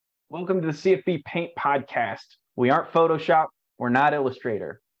Welcome to the CFB Paint Podcast. We aren't Photoshop. We're not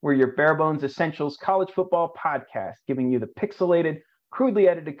Illustrator. We're your bare bones essentials college football podcast, giving you the pixelated, crudely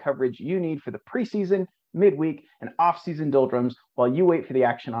edited coverage you need for the preseason, midweek, and off-season doldrums while you wait for the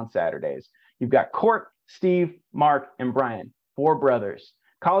action on Saturdays. You've got Court, Steve, Mark, and Brian, four brothers,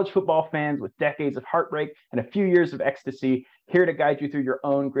 college football fans with decades of heartbreak and a few years of ecstasy, here to guide you through your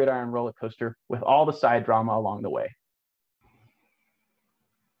own gridiron roller coaster with all the side drama along the way.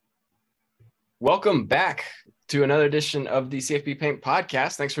 Welcome back to another edition of the CFB Paint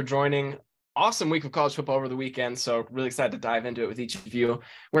Podcast. Thanks for joining. Awesome week of college football over the weekend, so really excited to dive into it with each of you.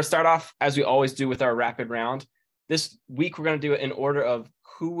 We're going to start off, as we always do, with our rapid round. This week, we're going to do it in order of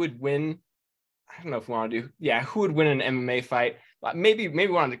who would win. I don't know if we want to do, who would win an MMA fight. Maybe we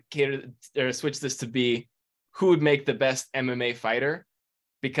want to cater or switch this to be who would make the best MMA fighter,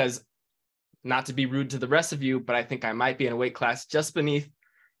 because not to be rude to the rest of you, but I think I might be in a weight class just beneath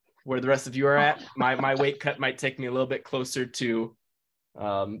where the rest of you are at. My weight cut might take me a little bit closer to,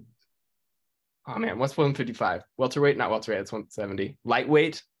 what's 155? Welterweight, not welterweight, it's 170.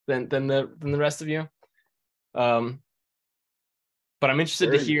 Lightweight than the rest of you. But I'm interested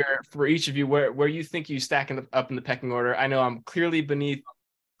to hear for each of you where you think you stack up in the pecking order. I know I'm clearly beneath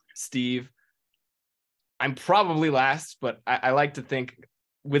Steve. I'm probably last, but I like to think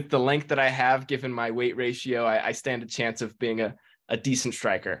with the length that I have, given my weight ratio, I stand a chance of being a decent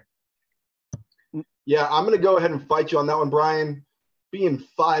striker. Yeah, I'm going to go ahead and fight you on that one, Brian. Being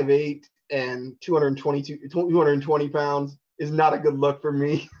 5'8" and 220 pounds is not a good look for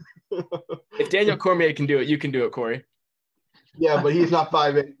me. If Daniel Cormier can do it, you can do it, Corey. Yeah, but he's not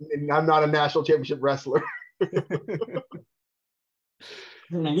 5'8", and I'm not a national championship wrestler.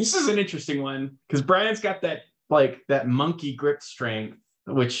 This is an interesting one because Brian's got that monkey grip strength,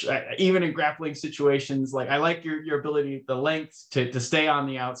 which even in grappling situations, I like your ability, the length to stay on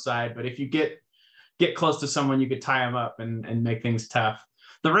the outside. But if you get close to someone, you could tie them up and make things tough.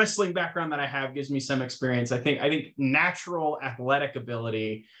 The wrestling background that I have gives me some experience. I think natural athletic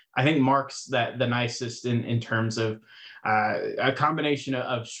ability, I think Mark's the nicest in terms of a combination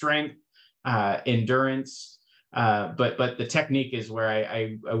of strength, endurance, but the technique is where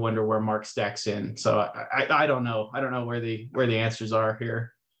I wonder where Mark stacks in. So I don't know. I don't know where the answers are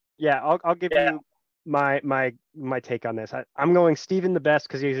here. Yeah, I'll give you my take on this. I'm going Steven the best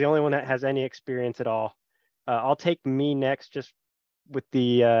because he's the only one that has any experience at all. I'll take me next, just with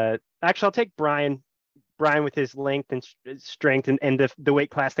the actually I'll take Brian with his length and strength and the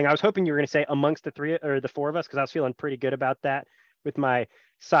weight class thing. I was hoping you were going to say amongst the three or the four of us, because I was feeling pretty good about that with my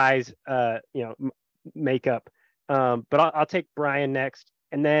size makeup. But I'll take Brian next,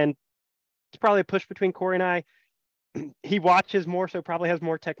 and then it's probably a push between Corey and I. He watches more, so probably has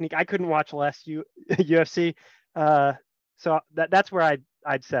more technique. I couldn't watch less UFC, so that's where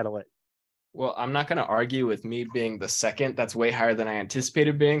I'd settle it. Well, I'm not going to argue with me being the second. That's way higher than I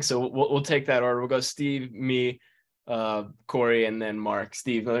anticipated being. So we'll take that order. We'll go Steve, me, Corey, and then Mark.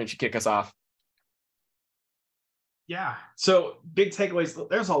 Steve, why don't you kick us off? Yeah. So big takeaways.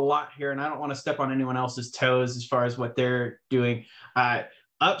 There's a lot here, and I don't want to step on anyone else's toes as far as what they're doing.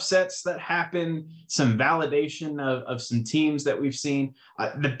 Upsets that happen, some validation of some teams that we've seen.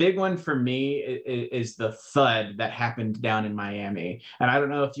 The big one for me is the thud that happened down in Miami. And I don't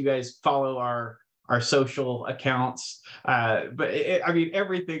know if you guys follow our social accounts, but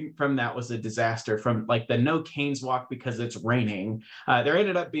everything from that was a disaster. From the no Canes walk because it's raining. There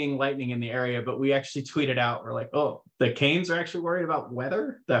ended up being lightning in the area, but we actually tweeted out, we're like, oh, the Canes are actually worried about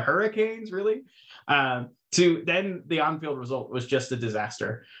weather? The Hurricanes, really? To then the on-field result was just a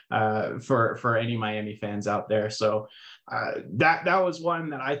disaster for any Miami fans out there. So that was one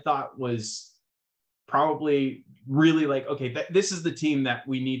that I thought was probably really okay, this is the team that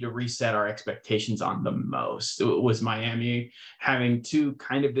we need to reset our expectations on the most. It was Miami having two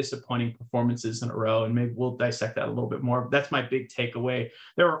kind of disappointing performances in a row, and maybe we'll dissect that a little bit more. That's my big takeaway.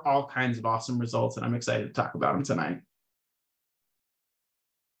 There were all kinds of awesome results, and I'm excited to talk about them tonight.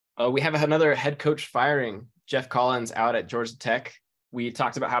 We have another head coach firing. Jeff Collins out at Georgia Tech. We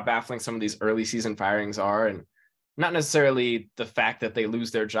talked about how baffling some of these early season firings are, and not necessarily the fact that they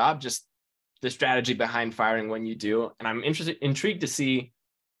lose their job, just the strategy behind firing when you do. And I'm intrigued to see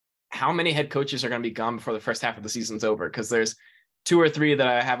how many head coaches are going to be gone before the first half of the season's over, because there's two or three that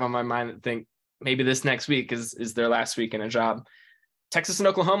I have on my mind that think maybe this next week is their last week in a job. Texas and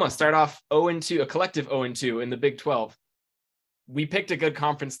Oklahoma start off 0-2, a collective 0-2 in the Big 12. We picked a good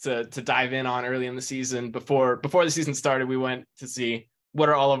conference to dive in on early in the season. Before the season started, we went to see what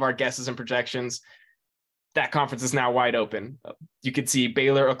are all of our guesses and projections. That conference is now wide open. You could see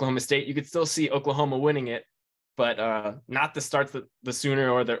Baylor, Oklahoma State. You could still see Oklahoma winning it. but not the start that the Sooner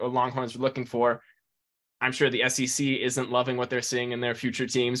or the Longhorns were looking for. I'm sure the SEC isn't loving what they're seeing in their future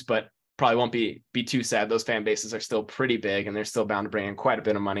teams, but probably won't be too sad. Those fan bases are still pretty big, and they're still bound to bring in quite a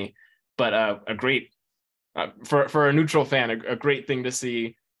bit of money. But a great for a neutral fan, a great thing to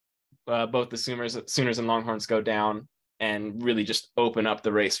see both the Sooners and Longhorns go down and really just open up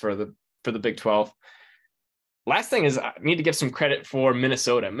the race for the Big 12. Last thing is I need to give some credit for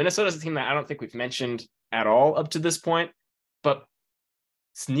Minnesota. Minnesota is a team that I don't think we've mentioned at all up to this point, but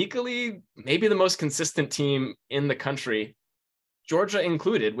sneakily maybe the most consistent team in the country, Georgia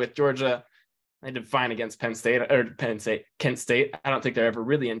included. With Georgia, they did fine against Kent State. I don't think they're ever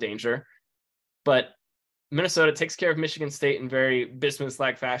really in danger, but Minnesota takes care of Michigan State in very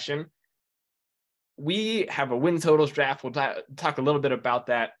business-like fashion. We have a win totals draft. We'll talk a little bit about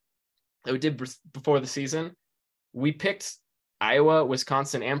that we did before the season. We picked Iowa,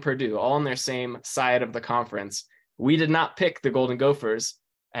 Wisconsin, and Purdue all on their same side of the conference. We did not pick the Golden Gophers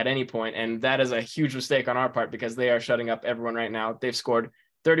at any point, and that is a huge mistake on our part because they are shutting up everyone right now. They've scored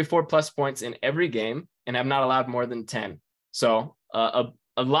 34 plus points in every game and have not allowed more than 10. So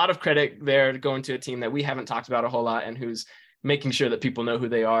a lot of credit there going to a team that we haven't talked about a whole lot and who's making sure that people know who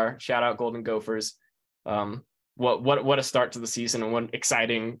they are. Shout out Golden Gophers. What a start to the season, and what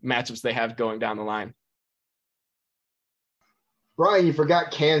exciting matchups they have going down the line. Brian, you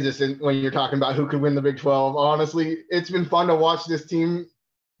forgot Kansas when you're talking about who could win the Big 12. Honestly, it's been fun to watch this team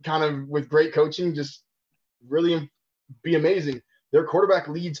kind of with great coaching just really be amazing. Their quarterback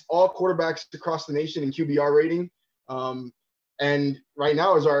leads all quarterbacks across the nation in QBR rating. And right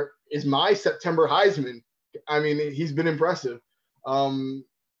now is my September Heisman. I mean, he's been impressive.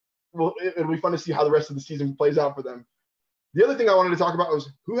 Well, it'll be fun to see how the rest of the season plays out for them. The other thing I wanted to talk about was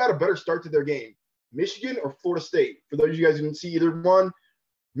who had a better start to their game, Michigan or Florida State. For those of you guys who didn't see either one,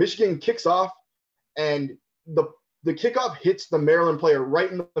 Michigan kicks off, and the kickoff hits the Maryland player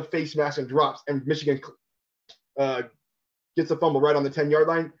right in the face mask and drops, and Michigan gets a fumble right on the 10-yard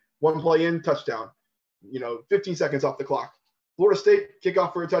line. One play in, touchdown. 15 seconds off the clock. Florida State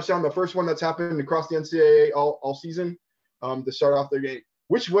kickoff for a touchdown, the first one that's happened across the NCAA all season to start off their game.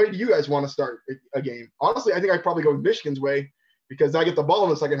 Which way do you guys want to start a game? Honestly, I think I'd probably go with Michigan's way because I get the ball in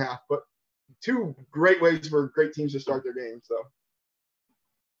the second half. But two great ways for great teams to start their game. So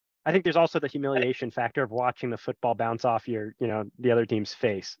I think there's also the humiliation factor of watching the football bounce off the other team's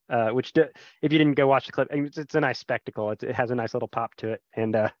face, which if you didn't go watch the clip, it's a nice spectacle. It has a nice little pop to it,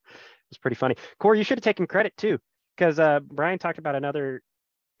 and it's pretty funny. Corey, you should have taken credit too, because Brian talked about another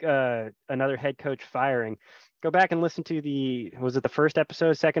head coach firing. Go back and listen to the first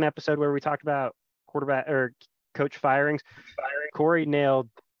episode, second episode where we talked about quarterback or coach firings. Corey nailed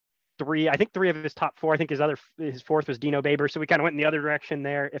three of his top four. I think his fourth was Dino Baber. So we kind of went in the other direction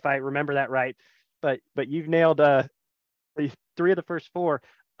there, if I remember that right. But you've nailed three of the first four.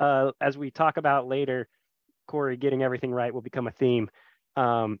 As we talk about later, Corey getting everything right will become a theme.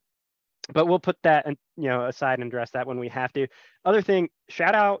 But we'll put that aside and address that when we have to. Other thing,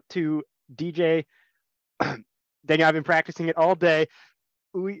 shout out to DJ. Daniel, I've been practicing it all day.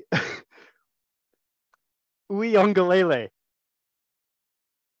 Uyongalele.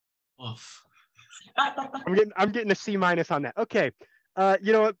 I'm getting a C- on that. Okay.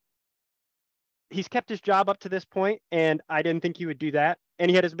 You know what? He's kept his job up to this point, and I didn't think he would do that.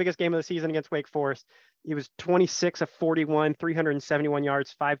 And he had his biggest game of the season against Wake Forest. He was 26 of 41, 371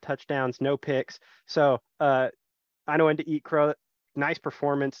 yards, 5 touchdowns, no picks. So I know when to eat crow. Nice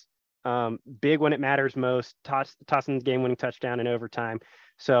performance. Big when it matters most. Tossing the game-winning touchdown in overtime.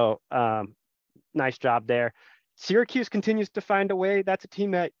 So nice job there. Syracuse continues to find a way. That's a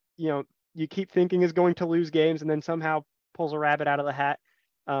team that you keep thinking is going to lose games and then somehow pulls a rabbit out of the hat.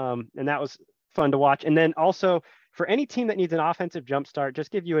 And that was fun to watch. And then also for any team that needs an offensive jumpstart,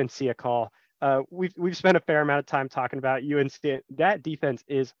 just give UNC a call. We've spent a fair amount of time talking about UNC. That defense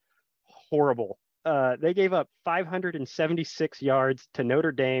is horrible. They gave up 576 yards to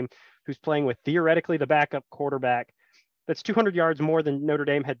Notre Dame, who's playing with theoretically the backup quarterback. That's 200 yards more than Notre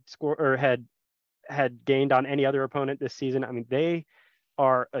Dame had scored or had gained on any other opponent this season. I mean, they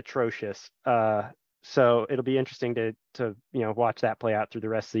are atrocious. So it'll be interesting to watch that play out through the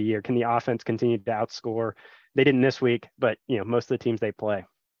rest of the year. Can the offense continue to outscore? They didn't this week, but most of the teams they play.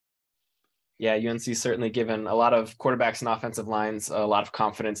 Yeah, UNC certainly given a lot of quarterbacks and offensive lines a lot of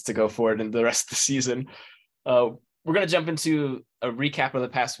confidence to go forward in the rest of the season. We're going to jump into a recap of the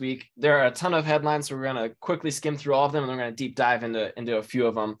past week. There are a ton of headlines, so we're going to quickly skim through all of them, and we're going to deep dive into a few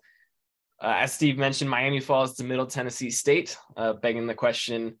of them. As Steve mentioned, Miami falls to Middle Tennessee State, begging the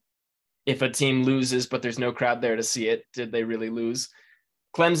question, if a team loses but there's no crowd there to see it, did they really lose?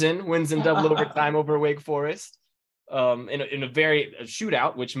 Clemson wins in double overtime over Wake Forest. in a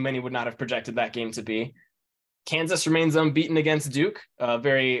shootout, which many would not have projected that game to be. Kansas remains unbeaten against Duke. I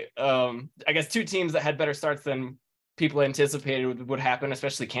guess two teams that had better starts than people anticipated would happen,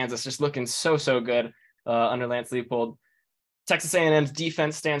 especially Kansas just looking so good under Lance Leipold. Texas A&M's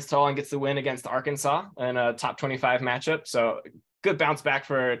defense stands tall and gets the win against Arkansas in a top 25 matchup. So good bounce back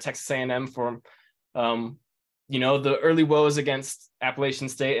for Texas A&M for, the early woes against Appalachian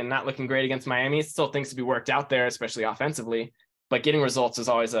State and not looking great against Miami. Still things to be worked out there, especially offensively, but getting results is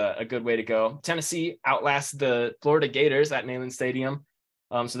always a good way to go. Tennessee outlasts the Florida Gators at Neyland Stadium.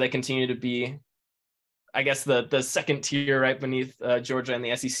 So they continue to be, I guess, the second tier right beneath Georgia and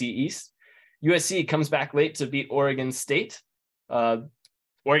the SEC East. USC comes back late to beat Oregon State.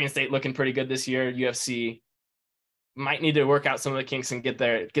 Oregon State looking pretty good this year. UFC might need to work out some of the kinks and get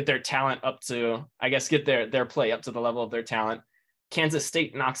their talent up to, I guess, get their play up to the level of their talent. Kansas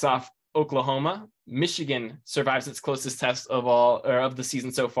State knocks off Oklahoma. Michigan survives its closest test of the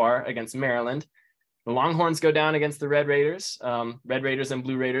season so far against Maryland. The Longhorns go down against the Red Raiders. Red Raiders and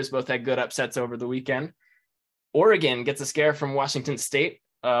Blue Raiders both had good upsets over the weekend. Oregon gets a scare from Washington State,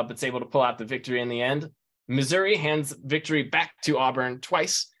 but is able to pull out the victory in the end. Missouri hands victory back to Auburn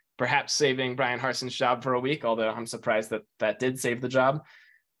twice, perhaps saving Brian Harson's job for a week, although I'm surprised that did save the job.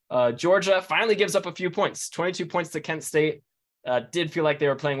 Georgia finally gives up a few points, 22 points to Kent State. Did feel like they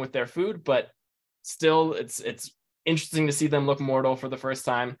were playing with their food, but still it's interesting to see them look mortal for the first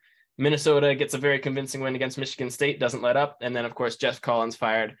time. Minnesota gets a very convincing win against Michigan State, doesn't let up. And then, of course, Jeff Collins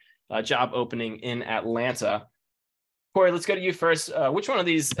fired, job opening in Atlanta. Corey, let's go to you first. Which one of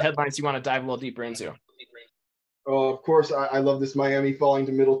these headlines do you want to dive a little deeper into? Of course, I love this Miami falling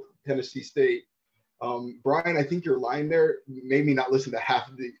to Middle Tennessee State. Brian, I think your line there made me not listen to half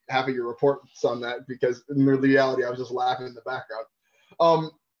of your reports on that, because in reality, I was just laughing in the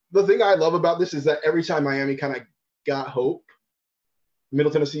background. The thing I love about this is that every time Miami kind of got hope,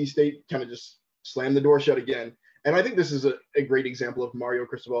 Middle Tennessee State kind of just slammed the door shut again. And I think this is a great example of Mario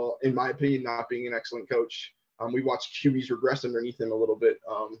Cristobal, in my opinion, not being an excellent coach. We watched QBs regress underneath him a little bit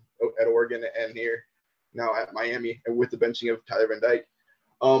at Oregon and here now at Miami, and with the benching of Tyler Van Dyke.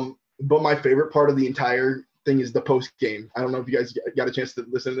 But my favorite part of the entire thing is the post game. I don't know if you guys got a chance to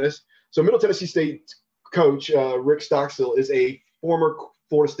listen to this. So Middle Tennessee State coach Rick Stockstill is a former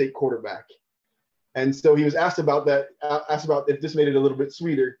Florida State quarterback. And so he was asked about if this made it a little bit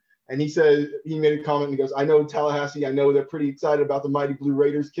sweeter. And he said, he made a comment and he goes, "I know Tallahassee, I know they're pretty excited about the mighty Blue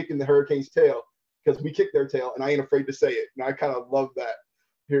Raiders kicking the Hurricanes' tail, because we kicked their tail, and I ain't afraid to say it." And I kind of love that,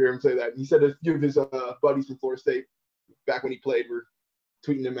 hear him say that. And he said a few of his buddies from Florida State back when he played were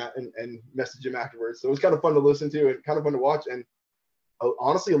tweeting him and messaging him afterwards. So it was kind of fun to listen to and kind of fun to watch. And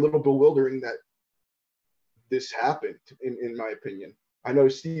honestly, a little bewildering that this happened, in my opinion. I know,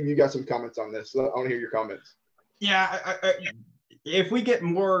 Steve, you got some comments on this. So I want to hear your comments. Yeah, if we get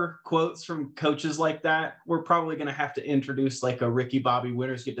more quotes from coaches like that, we're probably going to have to introduce like a Ricky Bobby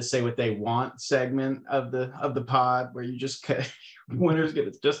winners get to say what they want segment of the pod, where you just winners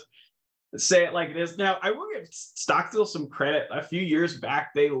get to just say it like it is. Now, I will give Stockstill some credit. A few years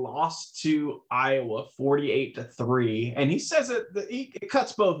back, they lost to Iowa 48-3, and he says it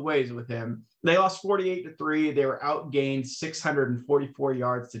cuts both ways with him. They lost 48-3. They were outgained 644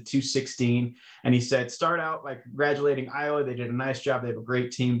 yards to 216. And he said, start out by congratulating Iowa. They did a nice job. They have a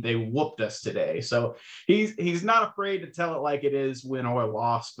great team. They whooped us today. So he's not afraid to tell it like it is, win or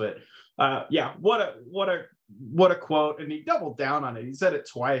loss. But yeah, what a quote. And he doubled down on it. He said it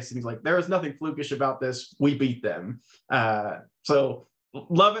twice. And he's like, there was nothing flukish about this. We beat them. So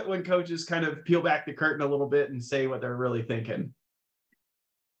love it when coaches kind of peel back the curtain a little bit and say what they're really thinking.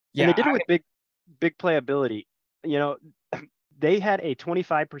 Yeah, and they did it with big playability. You know, they had a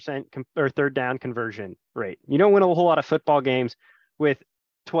 25% or third down conversion rate. You don't win a whole lot of football games with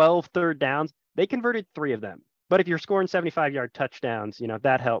 12 third downs. They converted 3 of them. But if you're scoring 75-yard touchdowns,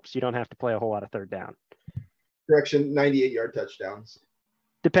 that helps. You don't have to play a whole lot of third down. Correction, 98-yard touchdowns.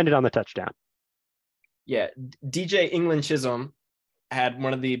 Depended on the touchdown. Yeah, DJ England Chisholm had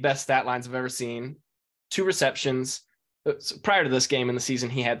one of the best stat lines I've ever seen. 2 receptions. So prior to this game in the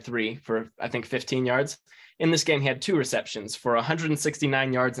season, he had 3 for, I think, 15 yards. In this game, he had 2 receptions for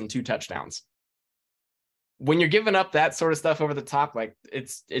 169 yards and 2 touchdowns. When you're giving up that sort of stuff over the top, like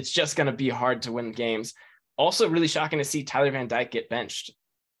it's just going to be hard to win games. Also, really shocking to see Tyler Van Dyke get benched.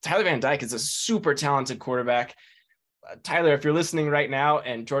 Tyler Van Dyke is a super talented quarterback. Tyler, if you're listening right now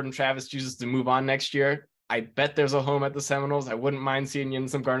and Jordan Travis chooses to move on next year, I bet there's a home at the Seminoles. I wouldn't mind seeing you in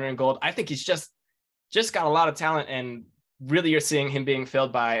some garnet and gold. I think he's just got a lot of talent, and really you're seeing him being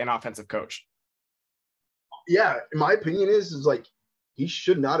filled by an offensive coach. Yeah, my opinion is like he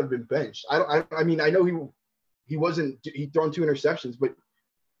should not have been benched. I mean, I know he'd thrown 2 interceptions, but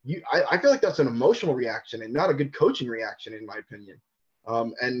I feel like that's an emotional reaction and not a good coaching reaction, in my opinion.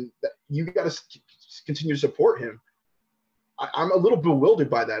 And you got to continue to support him. I'm a little bewildered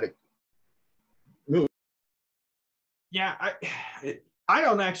by that. Yeah, I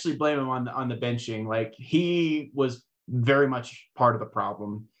don't actually blame him on the benching. Like, he was very much part of the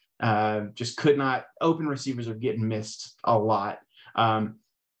problem. Just could not, open receivers are getting missed a lot.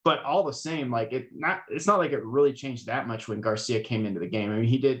 But all the same, like, it's not like it really changed that much when Garcia came into the game. I mean,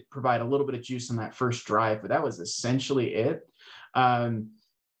 he did provide a little bit of juice on that first drive, but that was essentially it.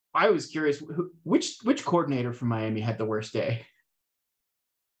 I was curious, which coordinator from Miami had the worst day?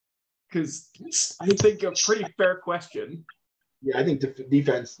 Because I think a pretty fair question. Yeah, I think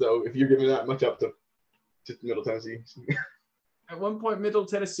defense, though, if you're giving that much up to Middle Tennessee. At one point, Middle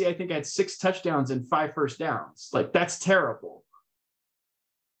Tennessee, I think, had 6 touchdowns and 5 first downs. Like, that's terrible.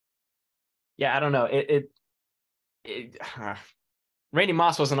 Yeah, I don't know. Randy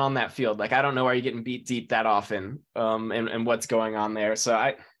Moss wasn't on that field. Like, I don't know why you're getting beat deep that often, and what's going on there. So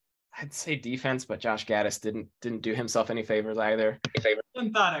I'd say defense, but Josh Gaddis didn't do himself any favors either.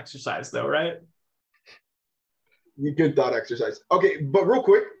 Good thought exercise, though, right? Good thought exercise. Okay, but real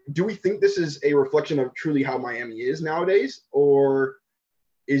quick, do we think this is a reflection of truly how Miami is nowadays, or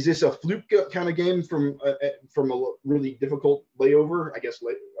is this a fluke kind of game from a really difficult layover? I guess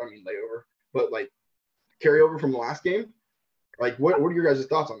layover, but like carryover from the last game. Like, what are your guys'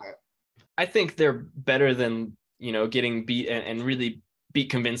 thoughts on that? I think they're better than, getting beat and really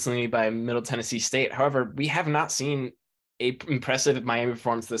beat convincingly by Middle Tennessee State. However, we have not seen a impressive Miami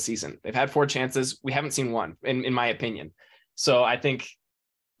performance this season. They've had 4 chances. We haven't seen one, in my opinion. So I think,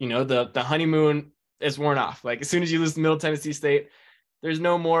 the honeymoon is worn off. Like, as soon as you lose to Middle Tennessee State, there's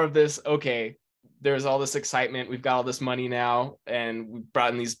no more of this, okay, there's all this excitement. We've got all this money now, and we've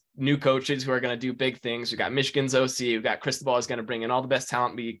brought in these new coaches who are going to do big things. We've got Michigan's OC. We've got Cristobal is going to bring in all the best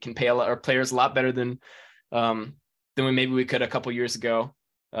talent. We can pay our players a lot better than we could a couple years ago.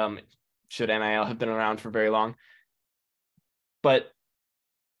 Should NIL have been around for very long. But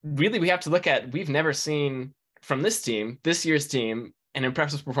really, we have to look at, we've never seen from this year's team, an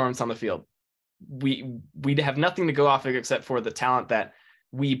impressive performance on the field. We have nothing to go off of except for the talent that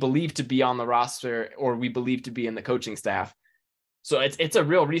we believe to be on the roster or we believe to be in the coaching staff. So it's a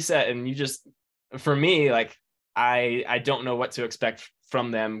real reset. And for me, like, I don't know what to expect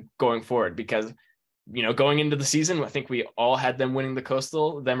from them going forward, because, going into the season, I think we all had them winning the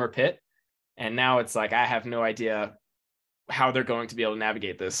Coastal, them or Pitt. And now it's like, I have no idea how they're going to be able to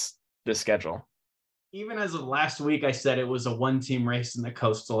navigate this schedule. Even as of last week, I said it was a 1-team race in the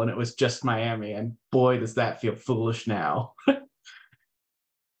Coastal and it was just Miami. And boy, does that feel foolish now.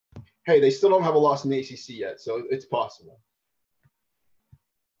 Hey, they still don't have a loss in the ACC yet, so it's possible.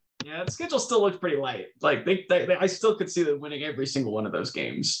 Yeah, the schedule still looks pretty light. Like, I still could see them winning every single one of those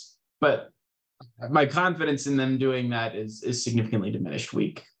games. But my confidence in them doing that is significantly diminished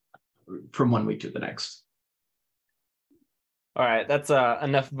from one week to the next. All right, that's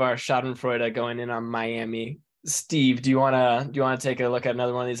enough of our Schadenfreude going in on Miami. Steve, do you want to take a look at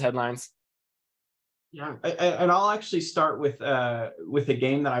another one of these headlines? Yeah, and I'll actually start with a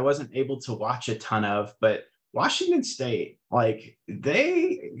game that I wasn't able to watch a ton of, but Washington State, like,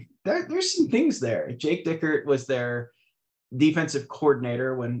 there's some things there. Jake Dickert was their defensive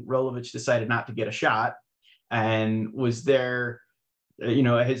coordinator when Rolovich decided not to get a shot, and was there,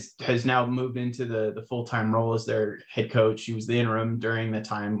 has now moved into the full-time role as their head coach. He was the interim during the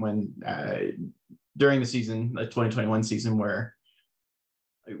time when during the season, the 2021 season, where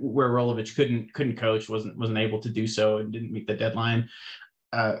Rolovich couldn't coach, wasn't able to do so, and didn't meet the deadline.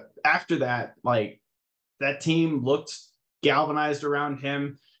 After that, like, that team looked galvanized around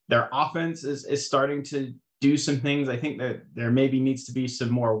him. Their offense is starting to do some things. I think that there maybe needs to be some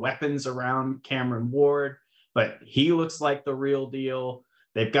more weapons around Cameron Ward, but he looks like the real deal.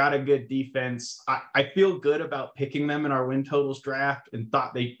 They've got a good defense. I feel good about picking them in our win totals draft, and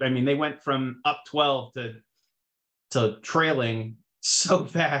thought they went from up 12 to trailing so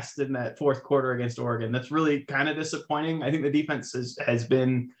fast in that fourth quarter against Oregon. That's really kind of disappointing. I think the defense has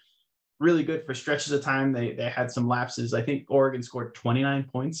been really good for stretches of time. They had some lapses. I think Oregon scored 29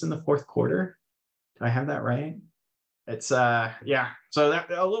 points in the fourth quarter. Do I have that right? It's yeah. So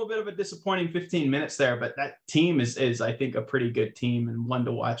that a little bit of a disappointing 15 minutes there, but that team is I think a pretty good team and one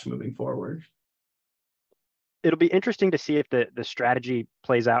to watch moving forward. It'll be interesting to see if the strategy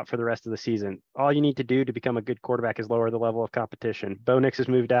plays out for the rest of the season. All you need to do to become a good quarterback is lower the level of competition. Bo Nix has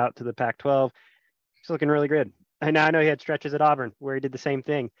moved out to the Pac-12. He's looking really good. And I know he had stretches at Auburn where he did the same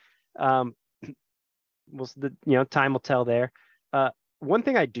thing. Time will tell there. One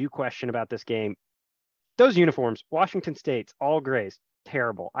thing I do question about this game, those uniforms, Washington State's all grays,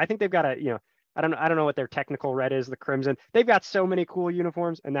 terrible. I think they've got I don't know what their technical red is, the crimson. They've got so many cool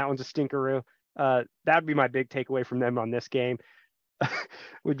uniforms, and that one's a stinkeroo. That would be my big takeaway from them on this game.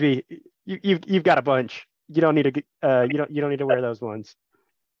 Would be you've got a bunch. You don't need to you don't need to wear those ones.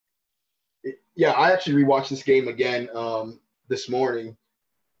 Yeah, I actually rewatched this game again this morning,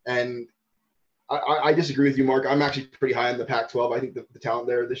 and I disagree with you, Mark. I'm actually pretty high on the Pac-12. I think the talent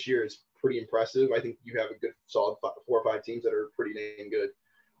there this year is pretty impressive. I think you have a good, solid 4 or 5 teams that are pretty dang good.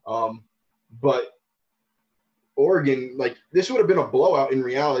 But Oregon, like, this would have been a blowout in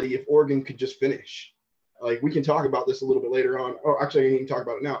reality if Oregon could just finish. Like, we can talk about this a little bit later on. Oh, actually, I can even talk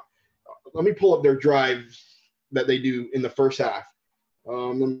about it now. Let me pull up their drives that they do in the first half.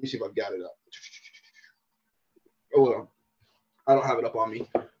 Let me see if I've got it up. Oh, I don't have it up on me.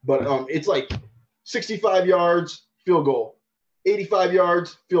 But it's like 65 yards, field goal. 85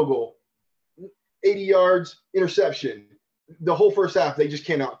 yards, field goal. 80 yards, interception. The whole first half, they just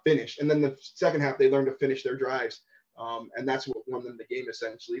cannot finish. And then the second half, they learn to finish their drives. And that's what won them the game,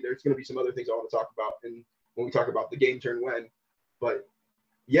 essentially. There's going to be some other things I want to talk about when we talk about the game turn when. But,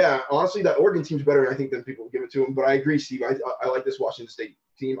 yeah, honestly, that Oregon team's better, I think, than people give it to them. But I agree, Steve. I like this Washington State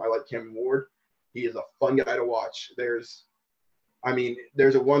team. I like Cameron Ward. He is a fun guy to watch. There's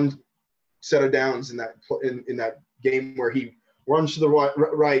a one set of downs in that game where he runs to the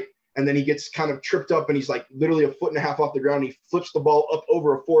right, and then he gets kind of tripped up, and he's like literally 1.5 feet off the ground. He flips the ball up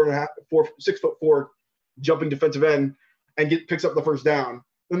over a 6'4" jumping defensive end and picks up the first down.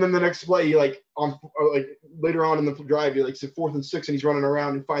 And then the next play, he later on in the drive, he it's 4th and 6, and he's running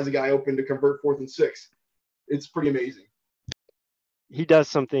around and finds a guy open to convert 4th and 6. It's pretty amazing. He does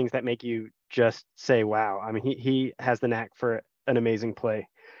some things that make you just say, wow. I mean, he has the knack for an amazing play.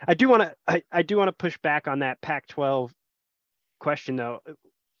 I do want to push back on that Pac-12 question, though.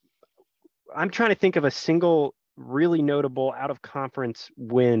 I'm trying to think of a single really notable out of conference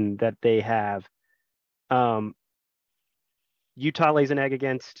win that they have. Utah lays an egg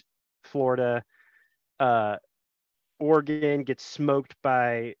against Florida. Oregon gets smoked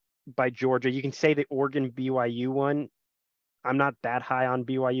by Georgia. You can say the Oregon BYU one. I'm not that high on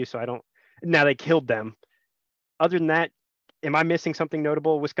BYU, so I don't. Now they killed them. Other than that, am I missing something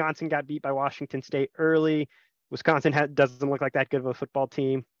notable? Wisconsin got beat by Washington State early. Wisconsin doesn't look like that good of a football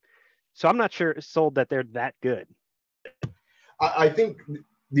team. So I'm not sold that they're that good. I think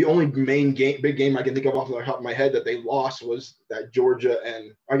the only big game I can think of off the top of my head that they lost was that Georgia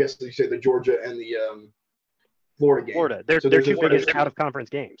and I guess you say the Georgia and the Florida game. Florida, they're two biggest out of conference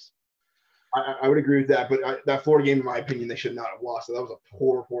games. I would agree with that, but that Florida game, in my opinion, they should not have lost. So that was a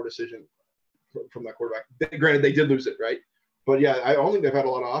poor decision from that quarterback. Granted, they did lose it, right? But yeah, I don't think they've had a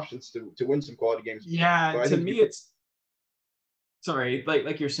lot of options to win some quality games. Yeah, to me, it's sorry,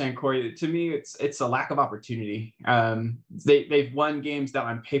 like you're saying, Corey. To me, it's a lack of opportunity. They've won games that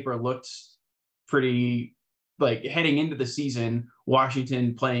on paper looked pretty, like, heading into the season.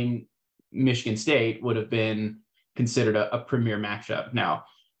 Washington playing Michigan State would have been considered a premier matchup. Now,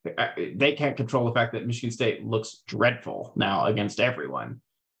 they can't control the fact that Michigan State looks dreadful now against everyone,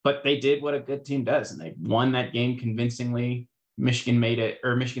 but they did what a good team does, and they won that game convincingly. Michigan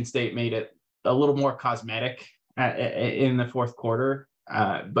State made it a little more cosmetic in the fourth quarter,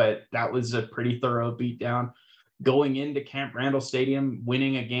 but that was a pretty thorough beatdown. Going into Camp Randall Stadium,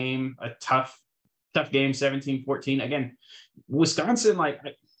 winning a game, a tough game, 17-14. Again, Wisconsin,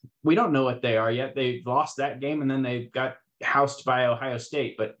 we don't know what they are yet. They lost that game, and then they got housed by Ohio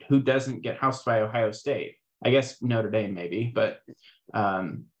State, but who doesn't get housed by Ohio State? I guess Notre Dame maybe, but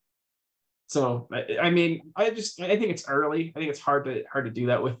so I mean, I think it's early. I think it's hard to do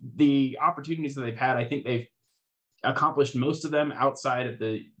that with the opportunities that they've had. I think they've accomplished most of them outside of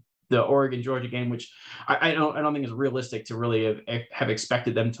the Oregon Georgia game, which I don't think is realistic to really have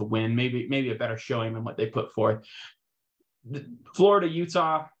expected them to win. Maybe a better showing than what they put forth. Florida,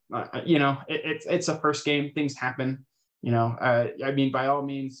 Utah, it's a first game. Things happen. I mean, by all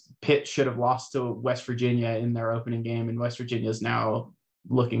means, Pitt should have lost to West Virginia in their opening game, and West Virginia is now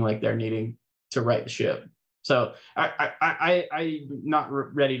looking like they're needing to right the ship. So I'm not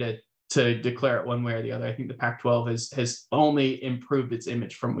ready to declare it one way or the other. I think the Pac-12 has only improved its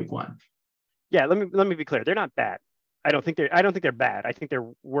image from week one. Yeah, let me be clear. They're not bad. I don't think they're bad. I think they're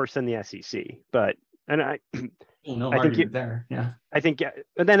worse than the SEC. But I think there. Yeah. I think,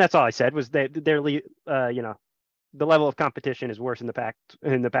 and then that's all I said was the level of competition is worse in the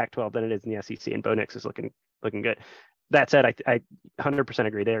Pac-12 than it is in the SEC, and Bo Nix is looking good. That said, I 100%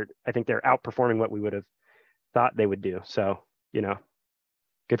 agree. I think they're outperforming what we would have thought they would do. So,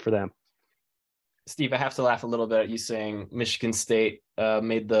 good for them. Steve, I have to laugh a little bit at you saying Michigan State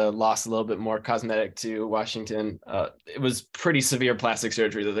made the loss a little bit more cosmetic to Washington. It was pretty severe plastic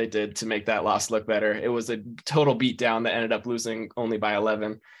surgery that they did to make that loss look better. It was a total beatdown that ended up losing only by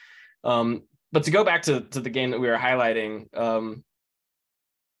 11. But to go back to the game that we were highlighting,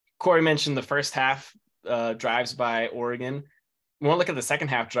 Corey mentioned the first half drives by Oregon. We want to look at the second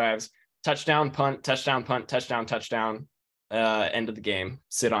half drives: touchdown, punt, touchdown, punt, touchdown, touchdown, end of the game,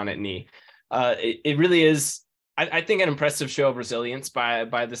 sit on it, knee. It really is, I think, an impressive show of resilience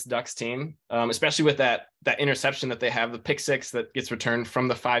by this Ducks team, especially with that interception that they have, the pick six that gets returned from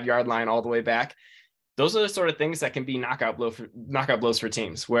the 5-yard line all the way back. Those are the sort of things that can be knockout blows for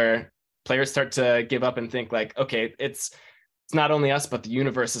teams, where players start to give up and think like, okay, it's not only us, but the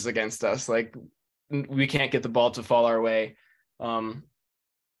universe is against us. Like, we can't get the ball to fall our way.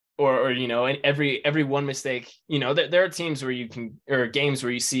 Or every one mistake, there are teams where games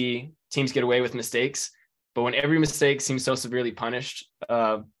where you see teams get away with mistakes, but when every mistake seems so severely punished,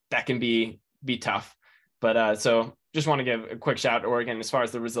 that can be tough. But so just want to give a quick shout to Oregon as far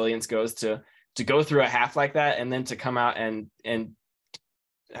as the resilience goes, to go through a half like that and then to come out and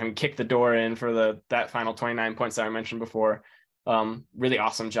kick the door in for that final 29 points that I mentioned before. Really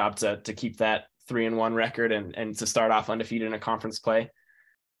awesome job to keep that 3-1 record and to start off undefeated in a conference play.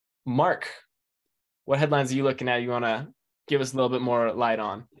 Mark, what headlines are you looking at? You want to give us a little bit more light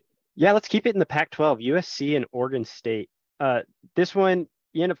on? Yeah, let's keep it in the Pac-12, USC and Oregon State. This one,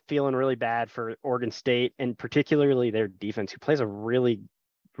 you end up feeling really bad for Oregon State, and particularly their defense, who plays a really,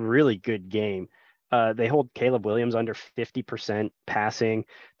 really good game. They hold Caleb Williams under 50% passing.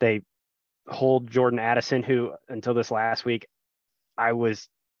 They hold Jordan Addison, who until this last week, I was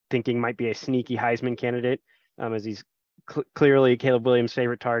thinking might be a sneaky Heisman candidate, as he's clearly Caleb Williams'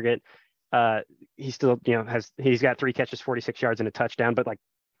 favorite target. He still, he's got 3 catches, 46 yards and a touchdown, but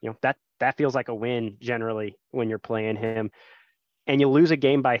that feels like a win generally when you're playing him. And you lose a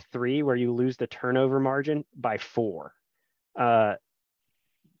game by 3 where you lose the turnover margin by 4.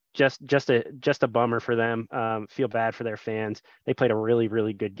 Just a bummer for them. Feel bad for their fans. They played a really,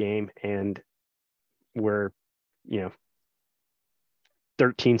 really good game and were,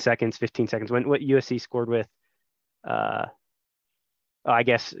 13 seconds, 15 seconds. What USC scored with, I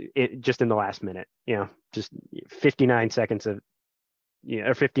guess just in the last minute, just 59 seconds of,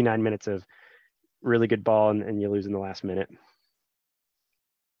 or 59 minutes of really good ball, and you lose in the last minute.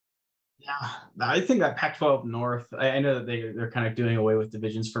 Yeah, I think that Pac-12 North, I know that they're kind of doing away with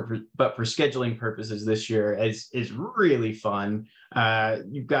divisions but for scheduling purposes this year is really fun.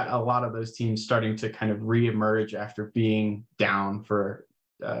 You've got a lot of those teams starting to kind of reemerge after being down for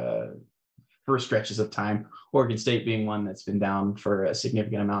stretches of time. Oregon State being one that's been down for a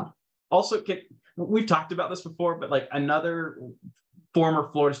significant amount. Also, we've talked about this before, but like another former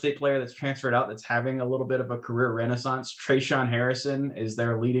Florida State player that's transferred out that's having a little bit of a career renaissance, Trayshawn Harrison is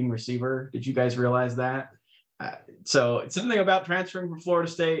their leading receiver. Did you guys realize that? So it's something about transferring from Florida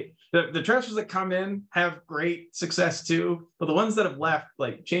State. The transfers that come in have great success too, but the ones that have left,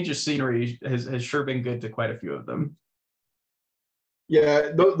 like change of scenery has sure been good to quite a few of them. Yeah,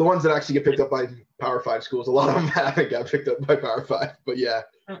 the ones that actually get picked up by Power 5 schools, a lot of them haven't got picked up by Power 5, but yeah.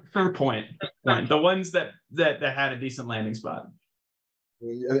 Fair point. The ones that had a decent landing spot.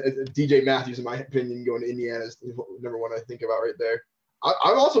 DJ Matthews, in my opinion, going to Indiana is number one I think about right there.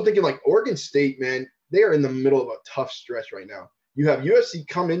 I'm also thinking like Oregon State, man, they are in the middle of a tough stretch right now. You have USC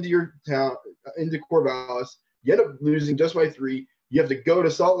come into your town, into Corvallis. You end up losing just by 3. You have to go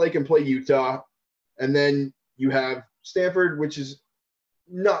to Salt Lake and play Utah. And then you have Stanford, which is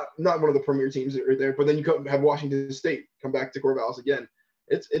not one of the premier teams that are there. But then you have Washington State come back to Corvallis again.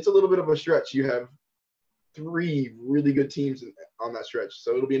 It's a little bit of a stretch. You have 3 really good teams on that stretch.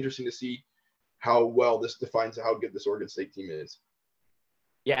 So it'll be interesting to see how well this defines how good this Oregon State team is.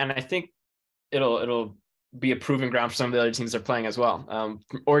 Yeah, and I think it'll be a proving ground for some of the other teams they're playing as well.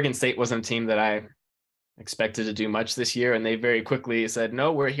 Oregon State wasn't a team that I expected to do much this year, and they very quickly said,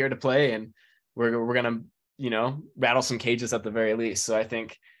 no, we're here to play, and we're going to, rattle some cages at the very least. So I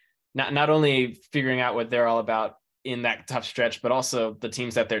think not only figuring out what they're all about in that tough stretch, but also the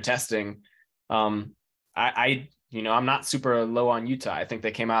teams that they're testing. I'm not super low on Utah. I think they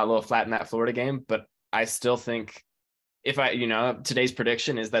came out a little flat in that Florida game, but I still think today's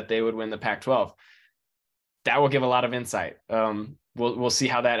prediction is that they would win the Pac-12. That will give a lot of insight. We'll see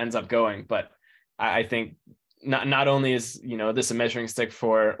how that ends up going, but I think not only is, this a measuring stick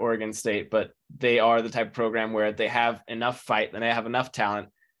for Oregon State, but they are the type of program where they have enough fight and they have enough talent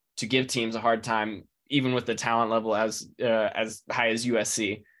to give teams a hard time, even with the talent level as high as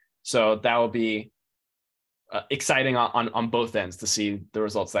USC. So that will be exciting on both ends to see the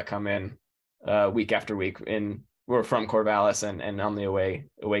results that come in. week after week we're from Corvallis and on the away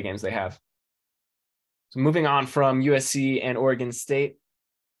games they have. So moving on from USC and Oregon State,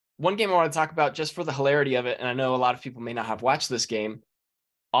 one game I want to talk about just for the hilarity of it, and I know a lot of people may not have watched this game,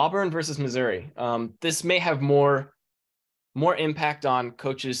 Auburn versus Missouri. This may have more impact on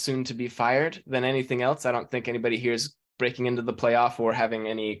coaches soon to be fired than anything else. I don't think anybody here is breaking into the playoff or having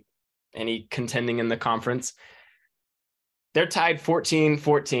any contending in the conference. They're tied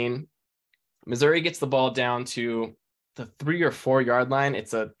 14-14. Missouri gets the ball down to the 3 or 4 yard line.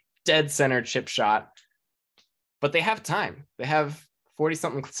 It's a dead center chip shot, but they have time. They have 40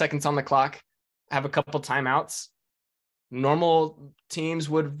 something seconds on the clock, have a couple timeouts. Normal teams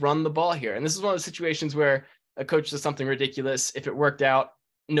would run the ball here. And this is one of the situations where a coach does something ridiculous. If it worked out,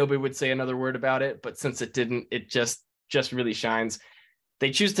 nobody would say another word about it. But since it didn't, it just really shines. They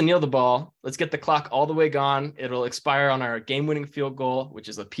choose to kneel the ball. Let's get the clock all the way gone. It'll expire on our game-winning field goal, which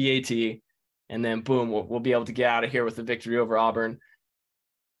is a PAT. And then boom, we'll be able to get out of here with a victory over Auburn.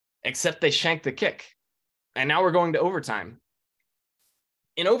 Except they shanked the kick. And now we're going to overtime.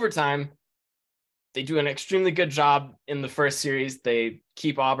 In overtime, they do an extremely good job in the first series. They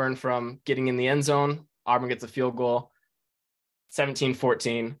keep Auburn from getting in the end zone. Auburn gets a field goal,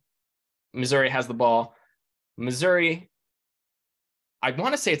 17-14. Missouri has the ball. Missouri, I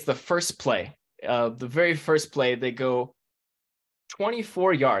want to say it's the first play. The very first play, they go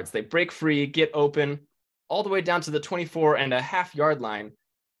 24 yards. They break free, get open, all the way down to the 24.5 yard line.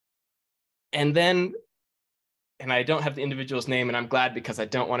 And then, and I don't have the individual's name, and I'm glad because I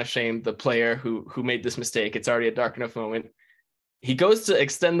don't want to shame the player who made this mistake. It's already a dark enough moment. He goes to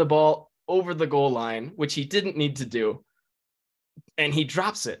extend the ball over the goal line, which he didn't need to do. And he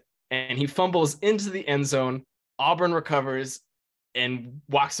drops it and he fumbles into the end zone. Auburn recovers and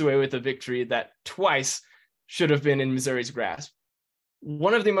walks away with a victory that twice should have been in Missouri's grasp.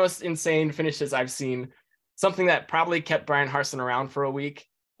 One of the most insane finishes I've seen, something that probably kept Brian Harsin around for a week,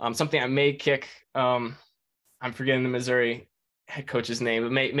 something I may kick. I'm forgetting the Missouri head coach's name,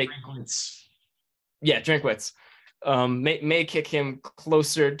 but may Drinkwitz. May kick him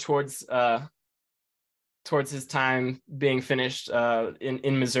closer towards his time being finished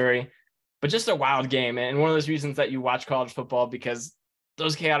in Missouri. But just a wild game, and one of those reasons that you watch college football, because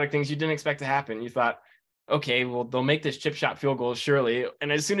those chaotic things you didn't expect to happen. You thought, okay, well, they'll make this chip shot field goal surely.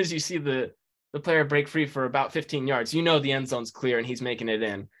 And as soon as you see the player break free for about 15 yards, you know the end zone's clear and he's making it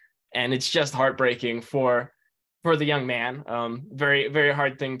in. And it's just heartbreaking for the young man. Very, very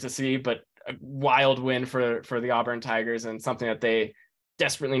hard thing to see, but a wild win for the Auburn Tigers and something that they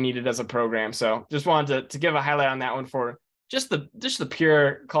desperately needed as a program. So just wanted to give a highlight on that one for just the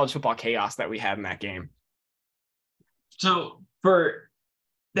pure college football chaos that we had in that game. So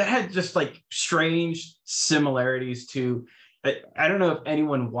that had just like strange similarities to, I don't know if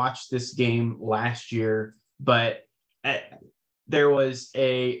anyone watched this game last year, but there was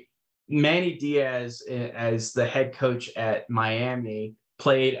a Manny Diaz as the head coach at Miami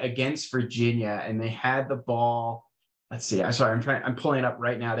played against Virginia, and they had the ball. Let's see. I'm pulling it up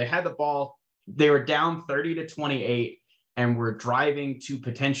right now. They had the ball. They were down 30-28 and were driving to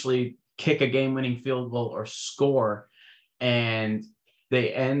potentially kick a game-winning field goal or score. And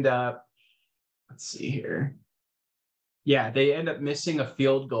they end up, let's see here. Yeah, they end up missing a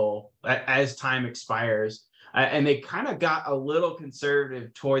field goal as time expires. And they kind of got a little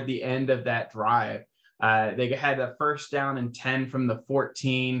conservative toward the end of that drive. They had a 1st down and 10 from the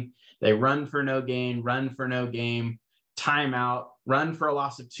 14. They run for no gain, timeout, run for a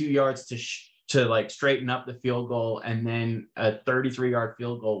loss of 2 yards to like straighten up the field goal. And then a 33-yard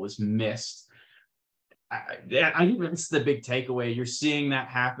field goal was missed. I think that's the big takeaway. You're seeing that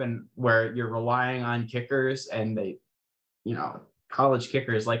happen where you're relying on kickers, and they, college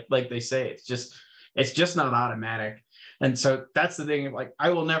kickers, like they say, it's just not automatic. And so that's the thing. Like, I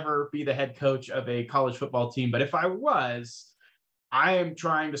will never be the head coach of a college football team, but if I was, I am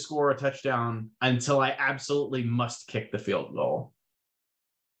trying to score a touchdown until I absolutely must kick the field goal.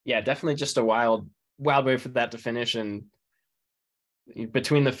 Yeah, definitely just a wild way for that to finish. And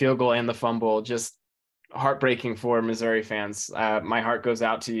between the field goal and the fumble, just heartbreaking for Missouri fans. My heart goes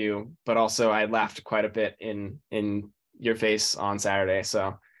out to you, but also I laughed quite a bit in your face on Saturday.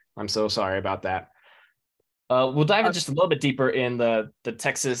 So I'm so sorry about that. We'll dive in just a little bit deeper in the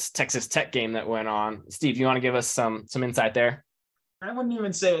Texas Tech game that went on. Steve, you want to give us some insight there? I wouldn't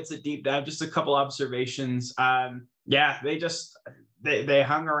even say it's a deep dive, just a couple observations. They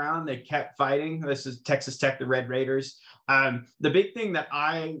hung around, they kept fighting. This is Texas Tech, the Red Raiders. The big thing that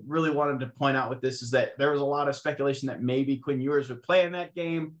I really wanted to point out with this is that there was a lot of speculation that maybe Quinn Ewers would play in that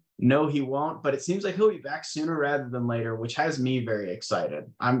game. No, he won't, but it seems like he'll be back sooner rather than later, which has me very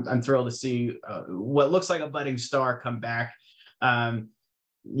excited. I'm thrilled to see what looks like a budding star come back.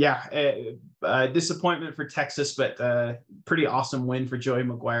 Disappointment for Texas, but pretty awesome win for Joey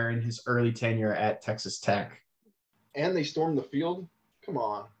McGuire in his early tenure at Texas Tech. And they stormed the field. Come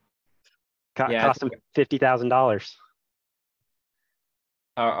on. Cost him $50,000.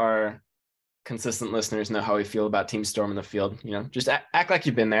 Our consistent listeners know how we feel about teams storming the field. Just act like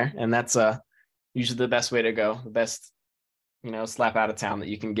you've been there, and that's usually the best way to go. The best, slap out of town that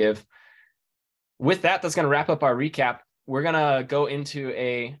you can give. With that, that's going to wrap up our recap. We're going to go into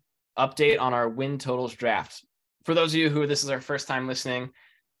a update on our win totals draft. For those of you who this is our first time listening,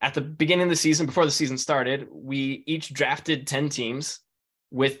 at the beginning of the season, before the season started, we each drafted 10 teams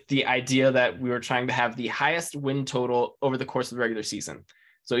with the idea that we were trying to have the highest win total over the course of the regular season.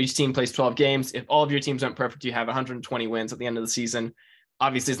 So each team plays 12 games. If all of your teams went perfect, you have 120 wins at the end of the season.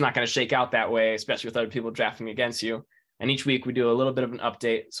 Obviously, it's not going to shake out that way, especially with other people drafting against you. And each week we do a little bit of an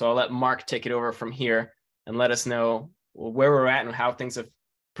update. So I'll let Mark take it over from here and let us know where we're at and how things have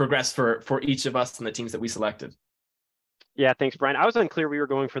progressed for each of us and the teams that we selected. Yeah, thanks, Brian. I was unclear we were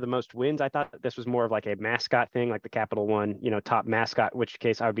going for the most wins. I thought that this was more of like a mascot thing, like the Capital One, top mascot, which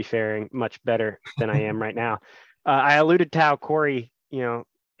case I would be faring much better than I am right now. I alluded to how Corey,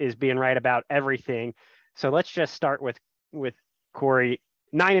 is being right about everything. So let's just start with Corey.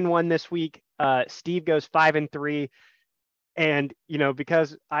 9-1 this week. Steve goes 5-3. And,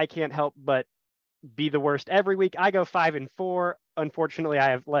 because I can't help but be the worst every week, I go 5-4. Unfortunately, I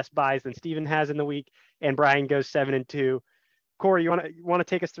have less buys than Steven has in the week, and Brian goes 7-2. Corey, you want to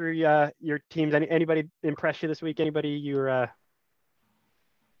take us through your teams? Anybody impress you this week? Anybody you're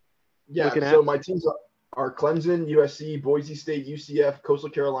looking at? So my teams are Clemson, USC, Boise State, UCF, Coastal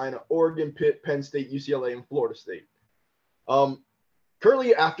Carolina, Oregon, Pitt, Penn State, UCLA, and Florida State.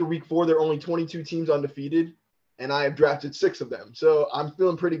 Currently, after week 4, there are only 22 teams undefeated, and I have drafted 6 of them. So I'm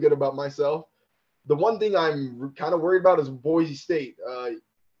feeling pretty good about myself. The one thing I'm kind of worried about is Boise State.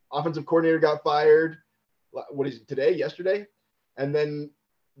 Offensive coordinator got fired. What is it, yesterday? And then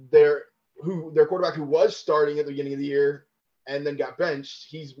their quarterback who was starting at the beginning of the year and then got benched,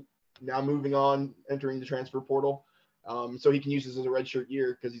 he's now moving on, entering the transfer portal. So he can use this as a redshirt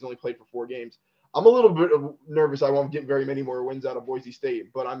year because he's only played for 4 games. I'm a little bit nervous I won't get very many more wins out of Boise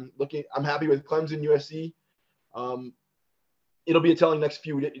State, but I'm happy with Clemson, USC. It'll be a telling next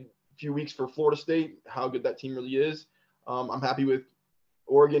few weeks for Florida State how good that team really is. I'm happy with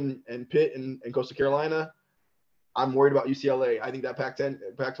Oregon and Pitt and Coastal Carolina. I'm worried about UCLA. I think that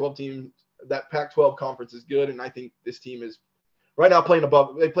Pac-12 team, that Pac-12 conference is good, and I think this team is right now playing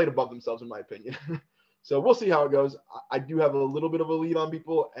above. They played above themselves, in my opinion. So we'll see how it goes. I do have a little bit of a lead on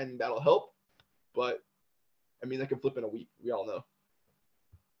people, and that'll help. But they can flip in a week. We all know.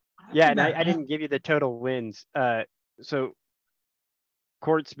 Yeah, and I didn't give you the total wins. So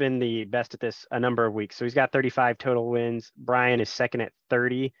Court's been the best at this a number of weeks. So he's got 35 total wins. Brian is second at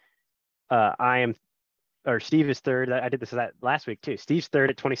 30. Steve is third. I did this last week too. Steve's third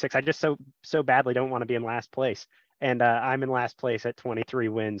at 26. I just so badly don't want to be in last place. And I'm in last place at 23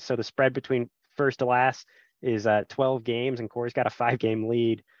 wins. So the spread between first to last is 12 games, and Corey's got a 5-game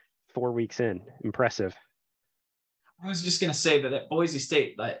lead 4 weeks in. Impressive. I was just going to say that at Boise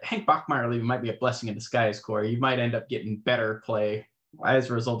State, Hank Bachmeier leaving might be a blessing in disguise, Corey. You might end up getting better play as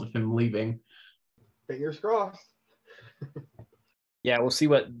a result of him leaving. Fingers crossed. Yeah, we'll see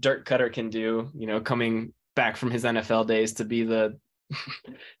what Dirk Cutter can do, coming back from his NFL days to be the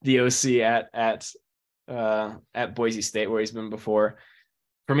OC at Boise State, where he's been before.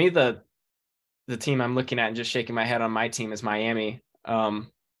 For me, the team I'm looking at and just shaking my head on my team is Miami.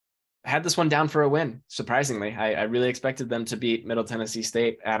 Had this one down for a win, surprisingly. I really expected them to beat Middle Tennessee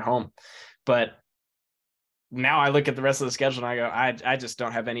State at home. But now I look at the rest of the schedule and I go, I just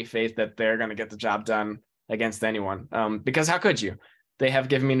don't have any faith that they're going to get the job done against anyone. Because how could you? They have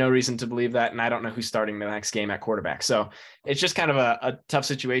given me no reason to believe that, and I don't know who's starting the next game at quarterback. So it's just kind of a tough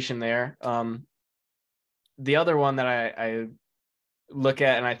situation there. The other one that I look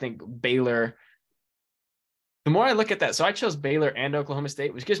at, and I think Baylor, the more I look at that, so I chose Baylor and Oklahoma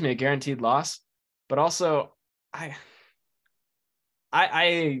State, which gives me a guaranteed loss, but also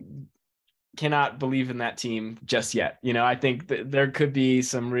I cannot believe in that team just yet. I think that there could be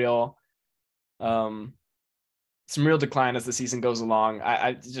some real decline as the season goes along.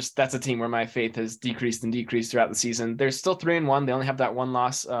 That's a team where my faith has decreased throughout the season. They're still 3-1. They only have that one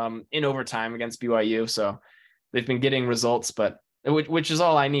loss in overtime against BYU. So they've been getting results, but which is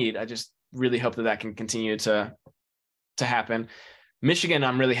all I need. I just really hope that can continue to happen. Michigan,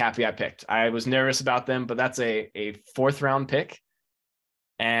 I'm really happy I picked. I was nervous about them, but that's a 4th round pick.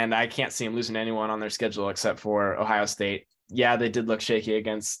 and I can't see them losing anyone on their schedule except for Ohio State. Yeah, they did look shaky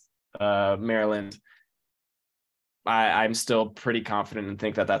against Maryland. I'm still pretty confident and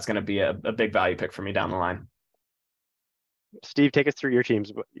think that that's going to be a big value pick for me down the line. Steve, take us through your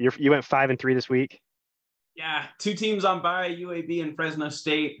teams. You went 5-3 this week. Yeah, 2 teams on bye, UAB and Fresno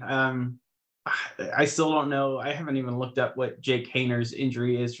State. I still don't know. I haven't even looked up what Jake Hayner's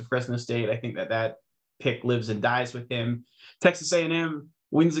injury is for Fresno State. I think that pick lives and dies with him. Texas A&M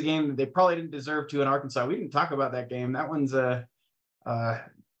wins a game that they probably didn't deserve to in Arkansas. We didn't talk about that game. That one's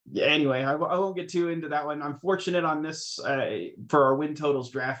anyway, I won't get too into that one. I'm fortunate on this for our win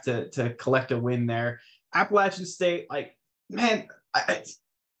totals draft to collect a win there. Appalachian State, like, man,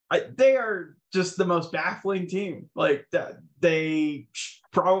 they are just the most baffling team. Like, they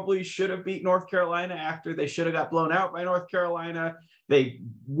probably should have beat North Carolina after they should have got blown out by North Carolina. They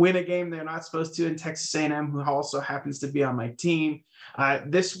win a game they're not supposed to in Texas A&M, who also happens to be on my team.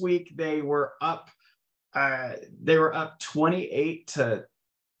 This week they were up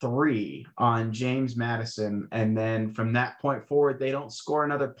 28-3 on James Madison, and then from that point forward, they don't score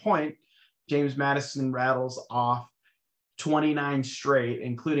another point. James Madison rattles off 29 straight,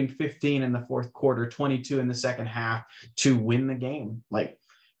 including 15 in the fourth quarter, 22 in the second half, to win the game. Like,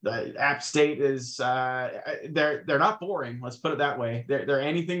 the App State is they're not boring. Let's put it that way. They're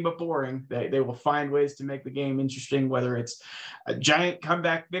anything but boring. They will find ways to make the game interesting, whether it's giant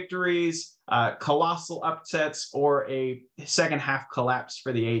comeback victories, colossal upsets, or a second half collapse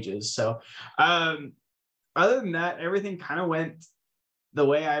for the ages. So other than that, everything kind of went the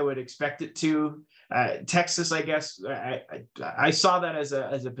way I would expect it to. Texas, I guess, I saw that as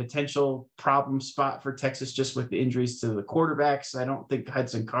a potential problem spot for Texas, just with the injuries to the quarterbacks. I don't think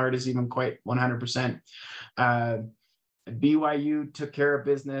Hudson Card is even quite 100%. BYU took care of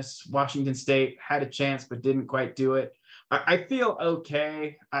business. Washington State had a chance, but didn't quite do it. I feel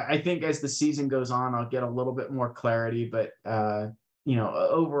okay. I think as the season goes on, I'll get a little bit more clarity, but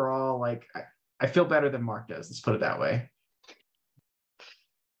overall, like, I feel better than Mark does. Let's put it that way.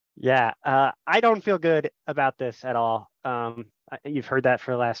 Yeah, I don't feel good about this at all. You've heard that for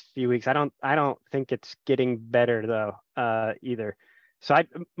the last few weeks. I don't think it's getting better though, either. So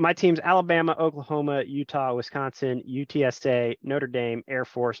my teams: Alabama, Oklahoma, Utah, Wisconsin, UTSA, Notre Dame, Air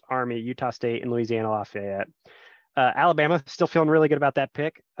Force, Army, Utah State, and Louisiana Lafayette. Alabama, still feeling really good about that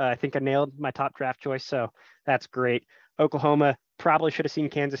pick. I think I nailed my top draft choice, so that's great. Oklahoma, probably should have seen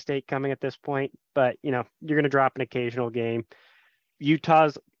Kansas State coming at this point, but you're going to drop an occasional game.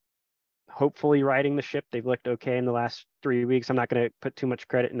 Utah's hopefully riding the ship. They've looked okay in the last 3 weeks. I'm not going to put too much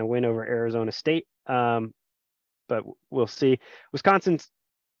credit in a win over Arizona State, but we'll see. Wisconsin's,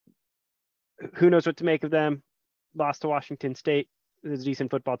 who knows what to make of them. Lost to Washington State. It's a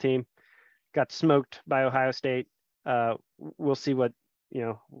decent football team. Got smoked by Ohio State. We'll see what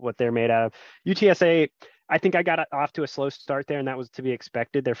they're made out of. UTSA, I think I got off to a slow start there, and that was to be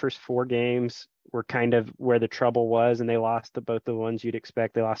expected. Their first 4 games were kind of where the trouble was, and they lost to both the ones you'd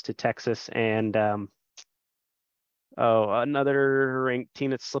expect. They lost to Texas and another ranked team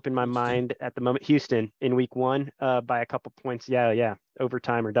that's slipping my mind at the moment, Houston, in week 1 by a couple points. Yeah,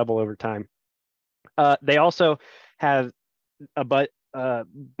 overtime or double overtime. They also have a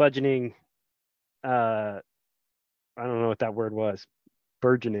budgeting. I don't know what that word was.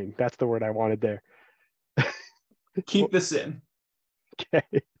 Burgeoning. That's the word I wanted there. Keep this in. Okay.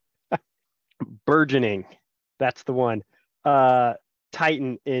 Burgeoning. That's the one.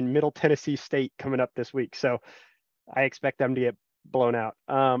 Titan in Middle Tennessee State coming up this week. So I expect them to get blown out.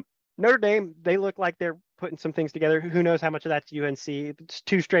 Notre Dame, they look like they're putting some things together. Who knows how much of that's UNC? It's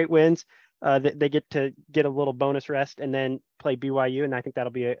 2 straight wins. They get to get a little bonus rest and then play BYU, and I think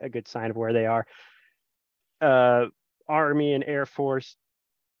that'll be a good sign of where they are. Army and Air Force.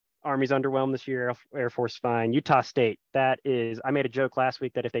 Army's underwhelmed this year. Air Force fine. Utah State, I made a joke last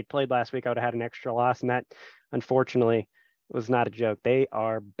week that if they played last week, I would have had an extra loss, and that unfortunately was not a joke. They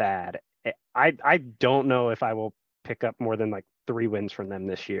are bad. I don't know if I will pick up more than like 3 wins from them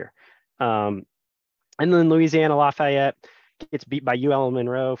this year. And then Louisiana Lafayette gets beat by UL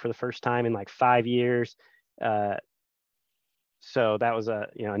Monroe for the first time in like 5 years. So that was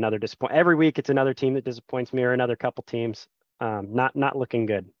another disappointment. Every week it's another team that disappoints me, or another couple teams. Not looking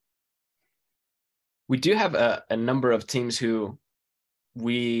good. We do have a number of teams who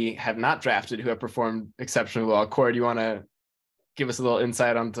we have not drafted who have performed exceptionally well. Corey, do you want to give us a little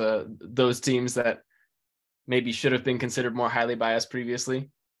insight onto those teams that maybe should have been considered more highly by us previously?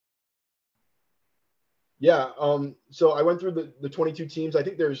 Yeah. So I went through the 22 teams. I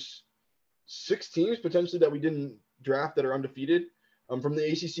think there's 6 teams potentially that we didn't draft that are undefeated. From the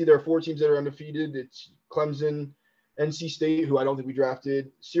ACC, there are 4 teams that are undefeated. It's Clemson, NC State, who I don't think we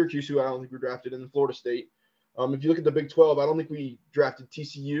drafted, Syracuse, who I don't think we drafted, and then Florida State. If you look at the Big 12, I don't think we drafted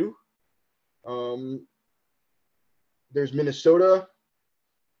TCU. There's Minnesota.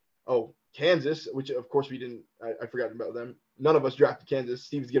 Oh, Kansas, which of course we didn't. I forgot about them. None of us drafted Kansas.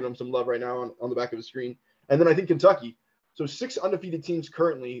 Steve's giving them some love right now on the back of the screen. And then I think Kentucky. So 6 undefeated teams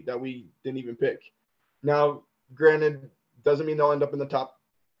currently that we didn't even pick. Now, granted, doesn't mean they'll end up in the top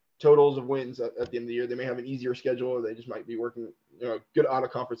totals of wins at the end of the year. They may have an easier schedule, or they just might be working, good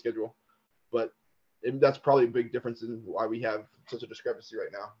out-of-conference schedule. But that's probably a big difference in why we have such a discrepancy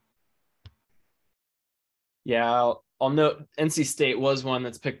right now. Yeah, I'll note NC State was one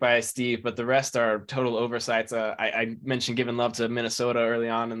that's picked by Steve, but the rest are total oversights. I mentioned giving love to Minnesota early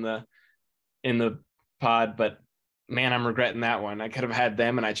on in the pod, but man, I'm regretting that one. I could have had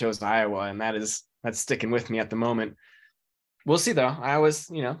them, and I chose Iowa, and that's sticking with me at the moment. We'll see though.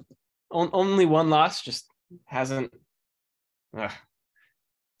 Iowa's, only one loss, just hasn't.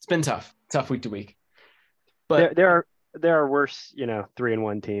 It's been tough week to week. But there are worse,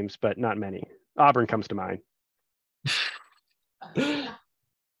 3-1 teams, but not many. Auburn comes to mind.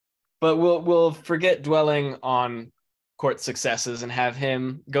 But we'll forget dwelling on Court's successes and have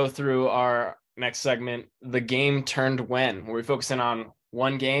him go through our next segment, the game turned when, where we focus in on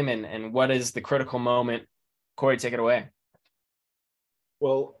one game and what is the critical moment. Corey, take it away.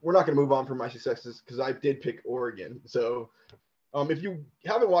 Well, we're not going to move on from my successes because I did pick Oregon. So if you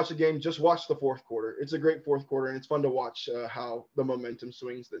haven't watched the game, just watch the fourth quarter. It's a great fourth quarter, and it's fun to watch how the momentum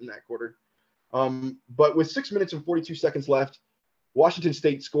swings in that quarter. But with 6 minutes and 42 seconds left, Washington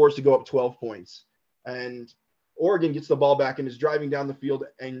State scores to go up 12 points. And Oregon gets the ball back and is driving down the field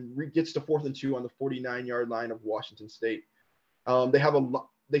and gets to 4th and 2 on the 49-yard line of Washington State.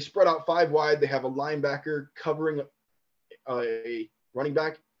 They spread out 5 wide. They have a linebacker covering a running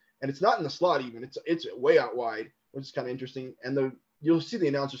back, and it's not in the slot even. It's way out wide, which is kind of interesting. And you'll see the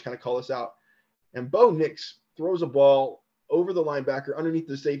announcers kind of call this out. And Bo Nix throws a ball over the linebacker underneath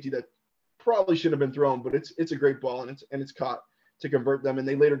the safety that probably should have been thrown, but it's a great ball, and it's caught to convert them, and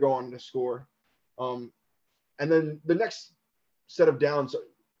they later go on to score. And then the next set of downs,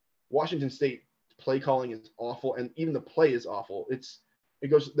 Washington State play calling is awful, and even the play is awful. They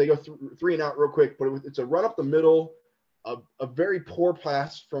go through 3 and out real quick, but it's a run up the middle, a very poor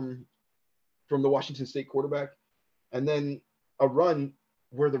pass from the Washington State quarterback, and then a run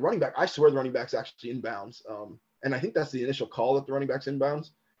where the running back, I swear the running back's actually inbounds, and I think that's the initial call that the running back's inbounds.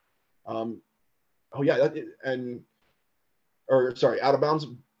 Out of bounds,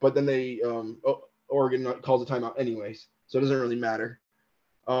 but then Oregon calls a timeout anyways, so it doesn't really matter.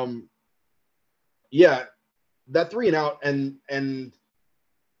 That 3 and out and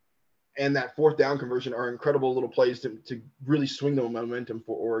that 4th down conversion are incredible little plays to really swing the momentum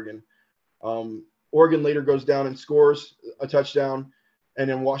for Oregon. Oregon later goes down and scores a touchdown, and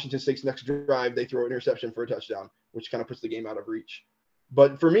then Washington State's next drive, they throw an interception for a touchdown, which kind of puts the game out of reach.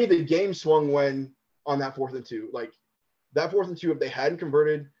 But for me, the game swung when on that 4th and 2. Like that 4th and 2, if they hadn't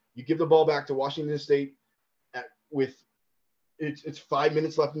converted, you give the ball back to Washington State with it's 5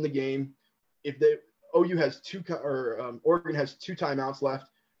 minutes left in the game. If Oregon has 2 timeouts left,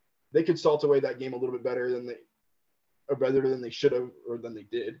 they could salt away that game a little bit better than they should have or than they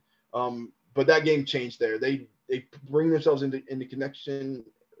did. But that game changed there. They bring themselves into connection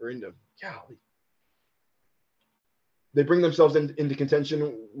or into golly. They bring themselves into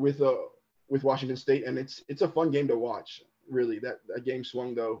contention with Washington State, and it's a fun game to watch. Really, that game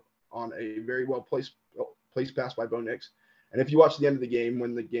swung though on a very well placed pass by Bo Nix. And if you watch the end of the game,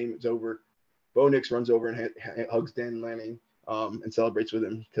 when the game is over, Bo Nix runs over and hugs Dan Lanning and celebrates with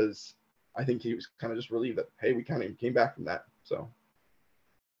him because I think he was kind of just relieved that, hey, we kind of came back from that. So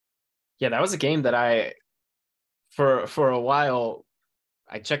yeah, that was a game that I for a while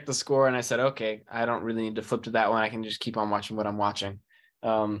I checked the score and I said, okay, I don't really need to flip to that one. I can just keep on watching what I'm watching.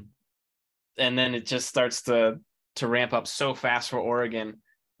 And then it just starts to ramp up so fast for Oregon.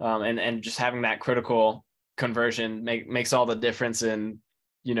 And just having that critical conversion makes all the difference in,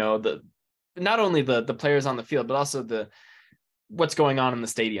 not only the players on the field, but also what's going on in the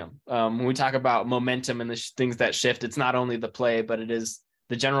stadium. When we talk about momentum and the things that shift, it's not only the play, but it is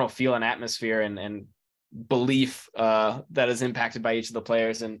the general feel and atmosphere and belief that is impacted by each of the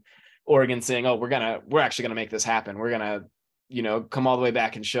players. And Oregon saying, oh, we're actually going to make this happen. We're going to, come all the way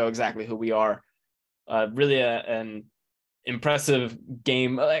back and show exactly who we are. Really an impressive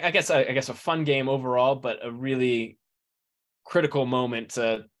game. I guess a fun game overall, but a really critical moment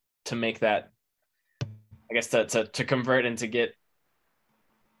to make that, I guess, to convert and to get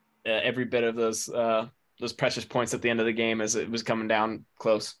every bit of those precious points at the end of the game as it was coming down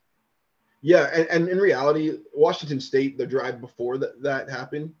close. Yeah, and in reality, Washington State, the drive before that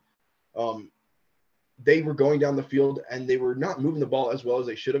happened, they were going down the field and they were not moving the ball as well as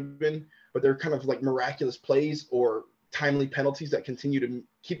they should have been, but they're kind of like miraculous plays or timely penalties that continue to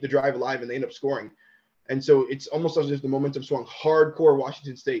keep the drive alive and they end up scoring. And so it's almost as if the momentum swung hardcore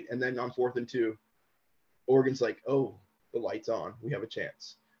Washington State, and then on 4th and 2, Oregon's like, oh, the light's on. We have a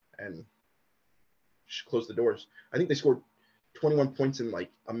chance. And close the doors. I think they scored 21 points in like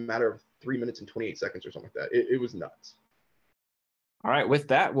a matter of 3 minutes and 28 seconds or something like that. It was nuts. All right, with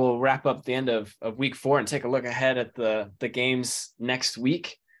that, we'll wrap up the end of week 4 and take a look ahead at the games next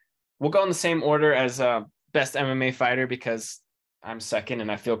week. We'll go in the same order as best MMA fighter because I'm second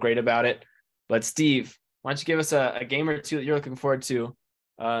and I feel great about it. But Steve, why don't you give us a game or two that you're looking forward to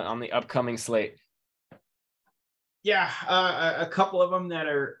on the upcoming slate? Yeah, a couple of them that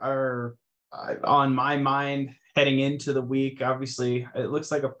are on my mind heading into the week. Obviously, it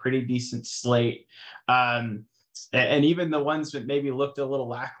looks like a pretty decent slate. And even the ones that maybe looked a little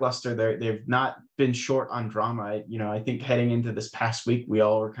lackluster, they've not been short on drama. I think heading into this past week, we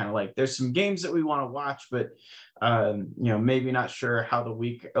all were kind of like, there's some games that we want to watch, but maybe not sure how the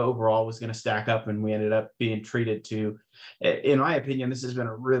week overall was going to stack up. And we ended up being treated to, in my opinion, this has been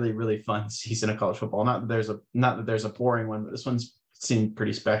a really, really fun season of college football. Not that there's a boring one, but this one's seemed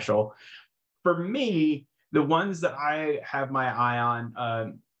pretty special. For me, the ones that I have my eye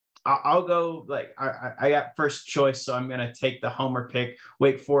on, I'll go like I got first choice, so I'm going to take the homer pick,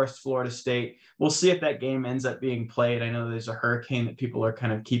 Wake Forest, Florida State. We'll see if that game ends up being played. I know there's a hurricane that people are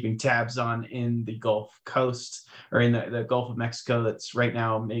kind of keeping tabs on in the Gulf Coast or in the Gulf of Mexico that's right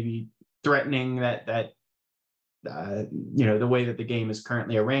now maybe threatening that the way that the game is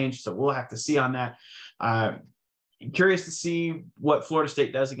currently arranged. So we'll have to see on that. Curious to see what Florida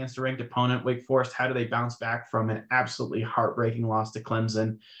State does against a ranked opponent. Wake Forest, how do they bounce back from an absolutely heartbreaking loss to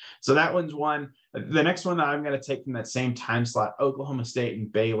Clemson? So that one's one. The next one that I'm going to take from that same time slot, Oklahoma State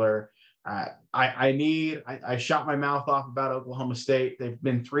and Baylor. I shot my mouth off about Oklahoma State. They've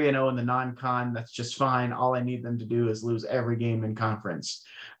been 3-0 in the non-con. That's just fine. All I need them to do is lose every game in conference.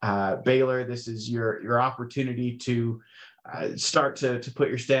 Baylor, this is your opportunity to start to put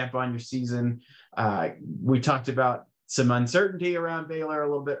your stamp on your season. We talked about some uncertainty around Baylor a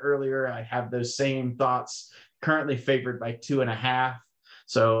little bit earlier. I have those same thoughts. Currently favored by 2.5.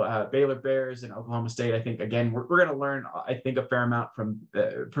 So Baylor Bears and Oklahoma State, I think, again, we're going to learn, I think, a fair amount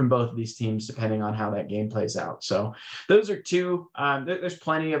from both of these teams, depending on how that game plays out. So those are two. There's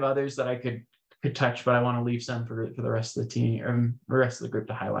plenty of others that I could touch, but I want to leave some for the rest of the team or the rest of the group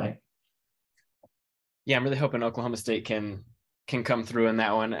to highlight. Yeah, I'm really hoping Oklahoma State can come through in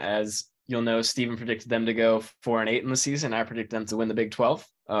that one. As you'll know, Steven predicted them to go 4-8 in the season. I predict them to win the Big 12.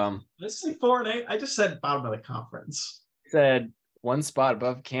 Let's say 4-8. I just said bottom of the conference. Said one spot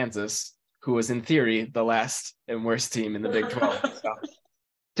above Kansas, who was in theory the last and worst team in the Big 12. So.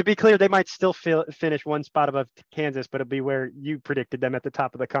 To be clear, they might still finish one spot above Kansas, but it'll be where you predicted them at the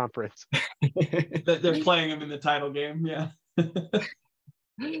top of the conference. They're playing them in the title game. Yeah.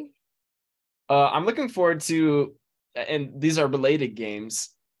 I'm looking forward to, and these are related games,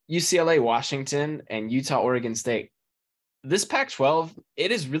 UCLA, Washington, and Utah, Oregon State. This Pac-12,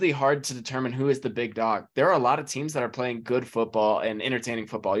 it is really hard to determine who is the big dog. There are a lot of teams that are playing good football and entertaining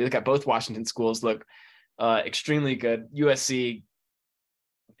football. You look at both Washington schools look extremely good. USC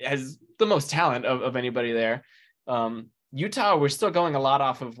has the most talent of anybody there. Utah, we're still going a lot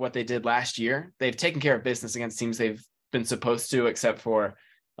off of what they did last year. They've taken care of business against teams they've been supposed to, except for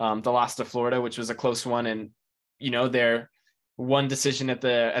the loss to Florida, which was a close one. And, they're one decision at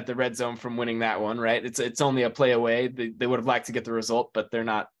the red zone from winning that one, right? It's only a play away. They would have liked to get the result, but they're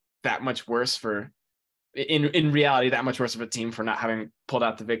not that much worse in reality, that much worse of a team for not having pulled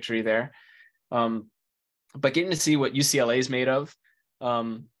out the victory there. But getting to see what UCLA is made of,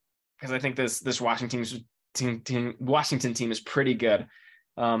 because I think this Washington team is pretty good.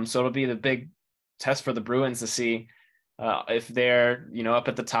 So it'll be the big test for the Bruins to see if they're, up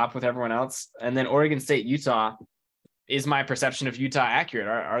at the top with everyone else. And then Oregon State, Utah. Is my perception of Utah accurate?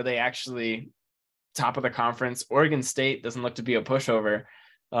 Are they actually top of the conference? Oregon State doesn't look to be a pushover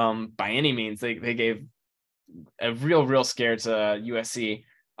by any means. They gave a real scare to USC.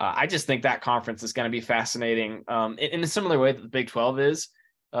 I just think that conference is going to be fascinating in a similar way that the Big 12 is.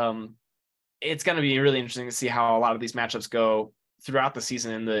 It's going to be really interesting to see how a lot of these matchups go throughout the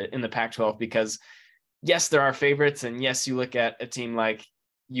season in the Pac-12, because yes, there are favorites. And yes, you look at a team like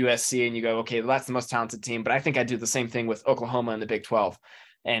USC and you go, okay, that's the most talented team. But I think I do the same thing with Oklahoma in the Big 12.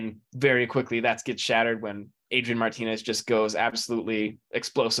 And very quickly that gets shattered when Adrian Martinez just goes absolutely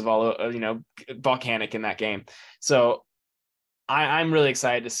explosive, volcanic in that game. So I'm really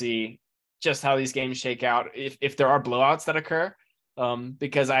excited to see just how these games shake out if there are blowouts that occur,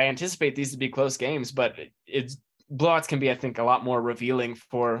 because I anticipate these to be close games, but blowouts can be, I think, a lot more revealing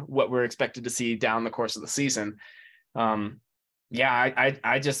for what we're expected to see down the course of the season.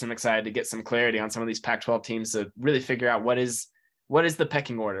 I just am excited to get some clarity on some of these Pac-12 teams to really figure out what is the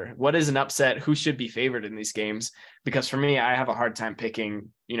pecking order, what is an upset, who should be favored in these games. Because for me, I have a hard time picking,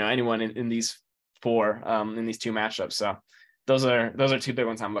 anyone in these four, in these two matchups. So those are two big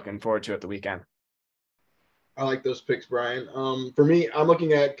ones I'm looking forward to at the weekend. I like those picks, Brian. For me, I'm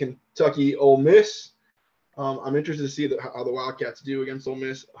looking at Kentucky, Ole Miss. I'm interested to see how the Wildcats do against Ole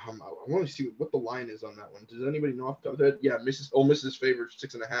Miss. I want to see what the line is on that one. Does anybody know off the top of their head? Yeah, Ole Miss is favored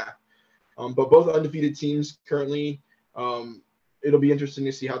 6.5. But both undefeated teams currently. It'll be interesting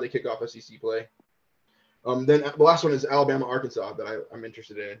to see how they kick off SEC play. Then the last one is Alabama, Arkansas that I'm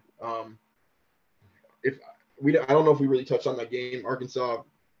interested in. I don't know if we really touched on that game, Arkansas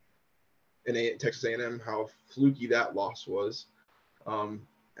and Texas A&M, how fluky that loss was,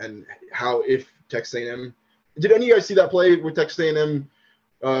 and how if Texas A&M. Did any of you guys see that play where Texas A&M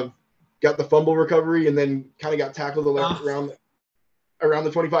got the fumble recovery and then kind of got tackled around the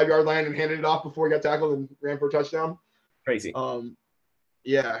 25-yard line and handed it off before he got tackled and ran for a touchdown? Crazy.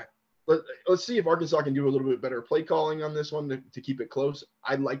 Yeah. Let's see if Arkansas can do a little bit better play calling on this one to keep it close.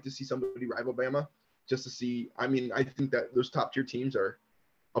 I'd like to see somebody rival Bama just to see. I mean, I think that those top-tier teams are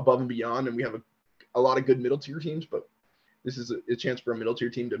above and beyond, and we have a lot of good middle-tier teams, but this is a chance for a middle-tier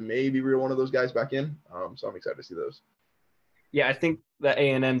team to maybe reel one of those guys back in. So I'm excited to see those. Yeah, I think the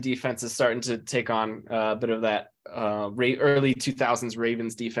A&M defense is starting to take on a bit of that early 2000s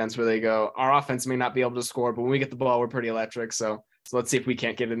Ravens defense where they go, our offense may not be able to score, but when we get the ball, we're pretty electric. So let's see if we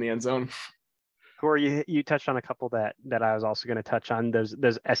can't get in the end zone. Corey, you touched on a couple that I was also going to touch on, those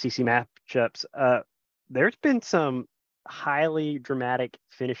SEC matchups. There's been some highly dramatic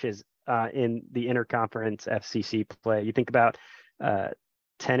finishes in the interconference FCC play. You think about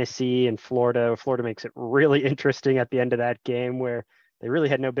Tennessee and Florida. Florida makes it really interesting at the end of that game where they really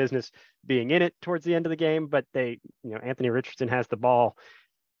had no business being in it towards the end of the game, but Anthony Richardson has the ball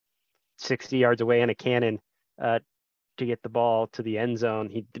 60 yards away in a cannon to get the ball to the end zone.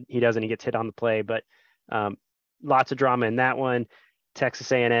 He doesn't. He gets hit on the play, but lots of drama in that one.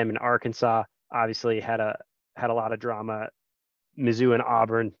 Texas A&M and Arkansas obviously had a lot of drama. Mizzou and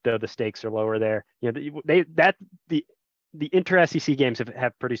Auburn, though the stakes are lower there. The inter-SEC games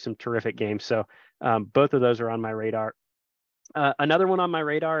have produced some terrific games. So both of those are on my radar. Another one on my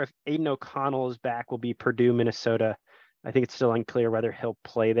radar, if Aiden O'Connell is back, will be Purdue, Minnesota. I think it's still unclear whether he'll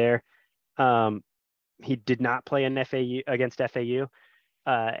play there. He did not play against FAU,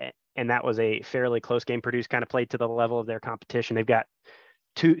 and that was a fairly close game. Purdue's kind of played to the level of their competition. They've got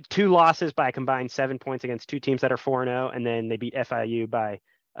two losses by a combined 7 points against two teams that are 4-0, and then they beat FIU by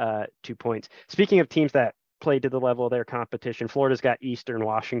 2 points. Speaking of teams that played to the level of their competition, Florida's got Eastern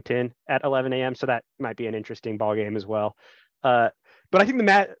Washington at 11 a.m., so that might be an interesting ball game as well. But I think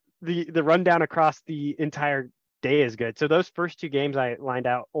the rundown across the entire day is good. So those first two games I lined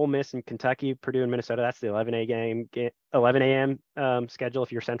out, Ole Miss and Kentucky, Purdue and Minnesota, that's the 11 a.m. Schedule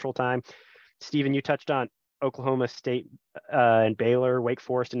if you're Central Time. Steven, you touched on Oklahoma State and Baylor, Wake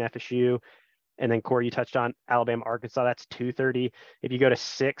Forest and FSU. And then Corey, you touched on Alabama, Arkansas. That's 2:30. If you go to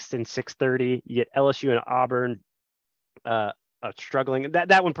 6 and 6:30, you get LSU and Auburn struggling.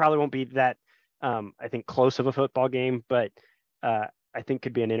 That one probably won't be that, I think, close of a football game, but I think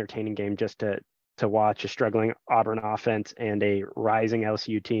could be an entertaining game just to watch a struggling Auburn offense and a rising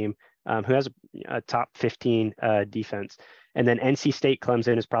LSU team who has a top 15 defense. And then NC State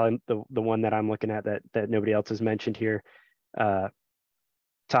Clemson is probably the one that I'm looking at that nobody else has mentioned here.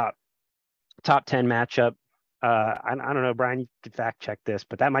 Top 10 matchup. I don't know, Brian, you could fact check this,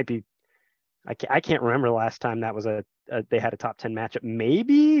 but that might be, I can't remember the last time that was they had a top 10 matchup.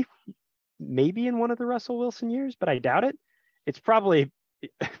 Maybe in one of the Russell Wilson years, but I doubt it. It's probably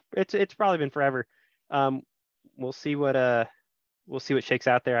been forever. We'll see what shakes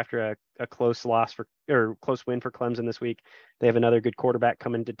out there after a close close win for Clemson this week. They have another good quarterback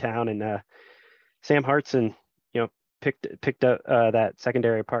coming to town, and Sam Hartson, picked up that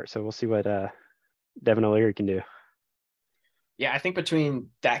secondary apart. So we'll see what Devin O'Leary can do. Yeah, I think between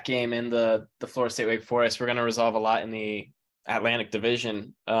that game and the Florida State Wake Forest, we're going to resolve a lot in the Atlantic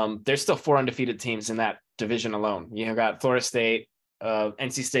Division. There's still 4 undefeated teams in that division alone. You got Florida State,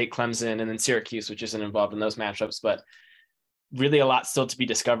 NC State, Clemson, and then Syracuse, which isn't involved in those matchups. But really a lot still to be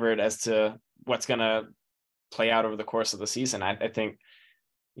discovered as to what's going to play out over the course of the season. I think,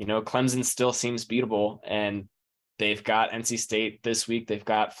 Clemson still seems beatable, and they've got NC State this week. They've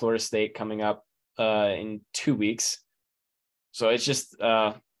got Florida State coming up in 2 weeks. So it's just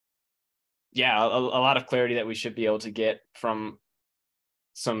yeah, a lot of clarity that we should be able to get from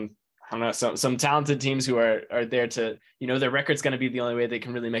some, I don't know, some talented teams who are there to, their record's going to be the only way they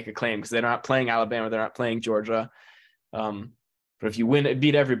can really make a claim, because they're not playing Alabama, they're not playing Georgia. But if you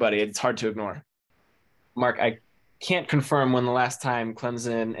beat everybody, it's hard to ignore. Mark, I can't confirm when the last time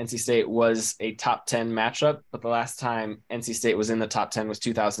Clemson NC State was a top 10 matchup, but the last time NC State was in the top 10 was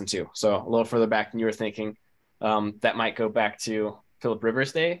 2002. So a little further back than you were thinking. That might go back to Phillip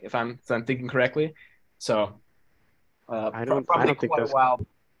Rivers' day, if I'm thinking correctly. So I don't think quite those a while.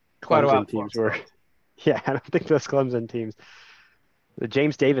 Clemson teams were. Yeah, I don't think those Clemson teams. The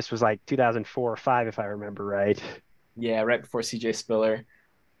James Davis was like 2004 or 5, if I remember right. Yeah, right before CJ Spiller.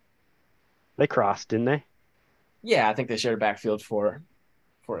 They crossed, didn't they? Yeah, I think they shared a backfield for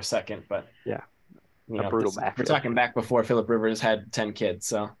a second, but yeah, brutal backfield. We're talking back before Phillip Rivers had 10 kids,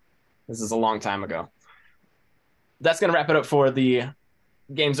 so this is a long time ago. That's going to wrap it up for the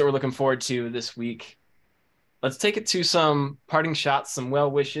games that we're looking forward to this week. Let's take it to some parting shots, some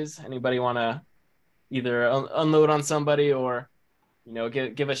well wishes. Anybody want to either unload on somebody or,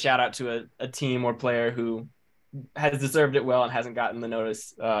 give a shout out to a team or player who has deserved it well and hasn't gotten the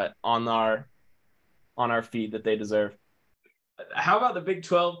notice on our feed that they deserve? How about the Big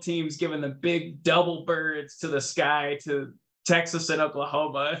 12 teams giving the big double birds to the sky to Texas and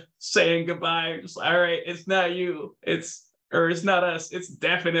Oklahoma, saying goodbye? Just, all right, it's not you. It's not us. It's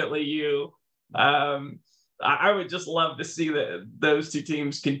definitely you. I would just love to see that those two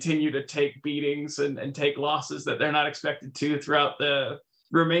teams continue to take beatings and take losses that they're not expected to throughout the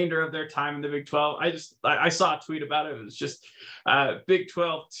remainder of their time in the Big 12. I saw a tweet about it. It was just Big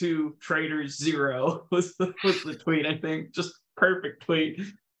 12 2, Traitors 0 was the tweet. I think just perfect tweet.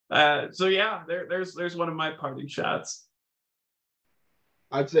 So yeah, there's one of my parting shots.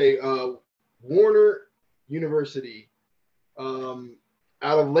 I'd say Warner University out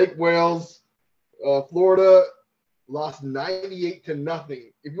of Lake Wales, Florida, lost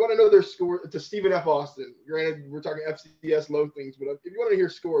 98-0. If you want to know their score, to Stephen F. Austin. Granted, we're talking FCS low things, but if you want to hear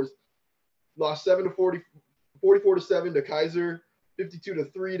scores, lost 7-40, 44-7 to Kaiser,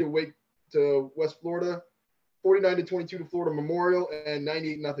 52-3 to West Florida, 49-22 to Florida Memorial, and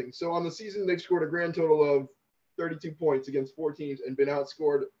 98-0. So on the season, they've scored a grand total of 32 points against 4 teams and been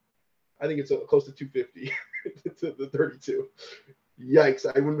outscored. I think it's close to 250 to the 32. Yikes!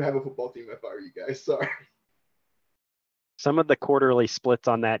 I wouldn't have a football team if I were you guys. Sorry. Some of the quarterly splits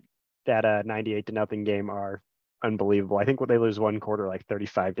on that 98-0 game are unbelievable. I think when they lose one quarter, like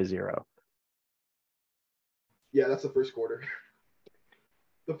 35-0. Yeah, that's the first quarter.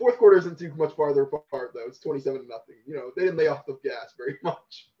 The fourth quarter isn't too much farther apart, though. It's 27-0. They didn't lay off the gas very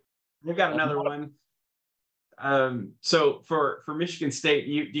much. They've got another one. So for Michigan State,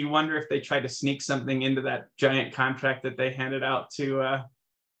 do you wonder if they tried to sneak something into that giant contract that they handed out to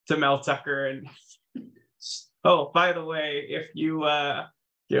Mel Tucker? And oh, by the way, if you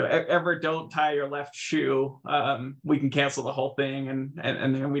ever don't tie your left shoe, we can cancel the whole thing, and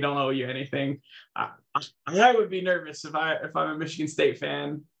then we don't owe you anything. I would be nervous if I'm a Michigan State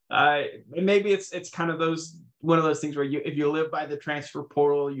fan. Maybe it's kind of one of those things where if you live by the transfer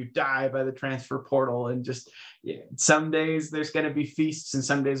portal, you die by the transfer portal, and just some days there's going to be feasts and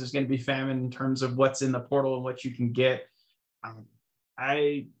some days there's going to be famine in terms of what's in the portal and what you can get.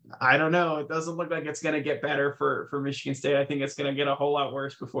 I don't know. It doesn't look like it's going to get better for Michigan State. I think it's going to get a whole lot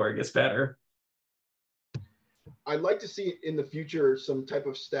worse before it gets better. I'd like to see in the future some type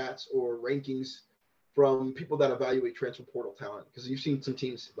of stats or rankings from people that evaluate transfer portal talent, because you've seen some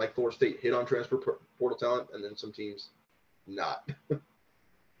teams like Florida State hit on transfer portal talent and then some teams not.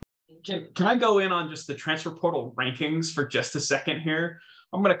 Can I go in on just the transfer portal rankings for just a second here?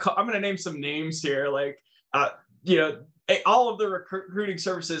 I'm gonna name some names here, like all of the recruiting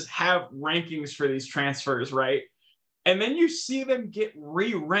services have rankings for these transfers, right? And then you see them get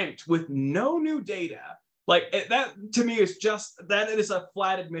re-ranked with no new data. Like that to me is that is a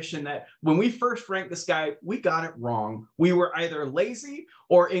flat admission that when we first ranked this guy, we got it wrong. We were either lazy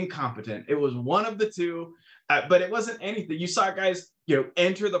or incompetent. It was one of the two, but it wasn't anything. You saw guys,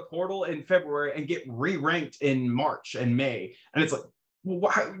 enter the portal in February and get re-ranked in March and May. And it's like,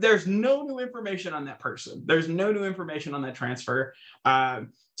 there's no new information on that person. There's no new information on that transfer.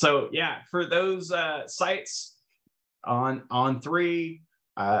 So yeah, for those sites on 3,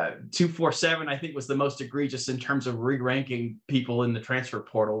 247, I think was the most egregious in terms of re-ranking people in the transfer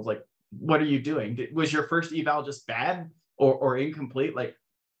portal. Like, what are you doing? Was your first eval just bad or incomplete? Like,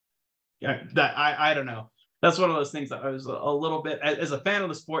 that I don't know. That's one of those things that I was a little bit, as a fan of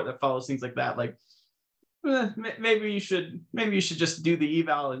the sport that follows things like that, like maybe you should just do the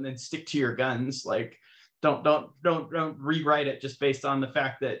eval and then stick to your guns. Like, don't rewrite it just based on the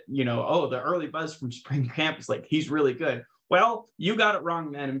fact that, the early buzz from spring camp is like, he's really good. Well, you got it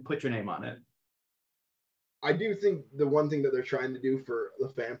wrong, man, and put your name on it. I do think the one thing that they're trying to do for the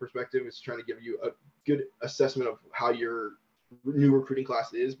fan perspective is trying to give you a good assessment of how your new recruiting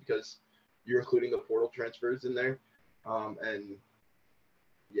class is, because you're including the portal transfers in there. And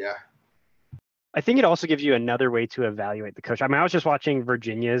yeah. I think it also gives you another way to evaluate the coach. I mean, I was just watching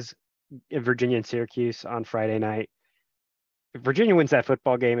Virginia and Syracuse on Friday night. If Virginia wins that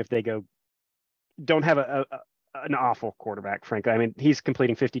football game, if they don't have an awful quarterback, frankly. I mean, he's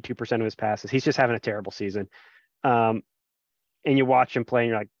completing 52% of his passes. He's just having a terrible season. And you watch him play and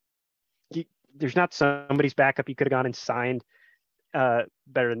you're like, there's not somebody's backup you could have gone and signed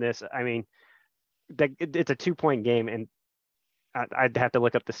better than this. I mean, it's a 2-point game, and I'd have to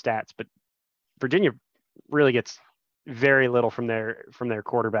look up the stats, but Virginia really gets very little from their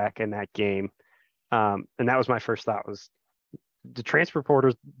quarterback in that game. And that was my first thought, was the transfer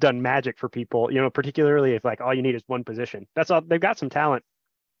portal's done magic for people, particularly if like all you need is one position. That's all. They've got some talent.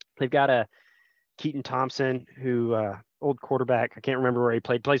 They've got a Keaton Thompson, who old quarterback. I can't remember where he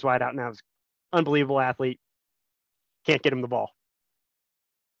plays wide out now. He's unbelievable athlete. Can't get him the ball.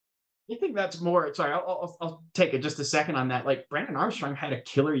 I think that's more. Sorry, I'll take it just a second on that. Like, Brandon Armstrong had a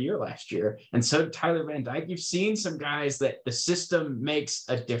killer year last year, and so did Tyler Van Dyke. You've seen some guys that the system makes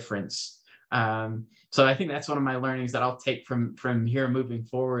a difference. So I think that's one of my learnings that I'll take from here moving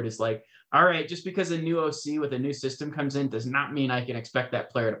forward, is like, all right, just because a new OC with a new system comes in does not mean I can expect that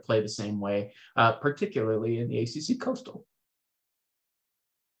player to play the same way, particularly in the ACC Coastal.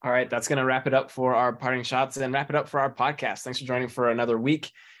 All right, that's going to wrap it up for our parting shots and wrap it up for our podcast. Thanks for joining for another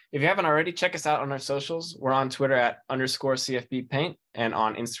week. If you haven't already, check us out on our socials. We're on Twitter at _CFBPaint and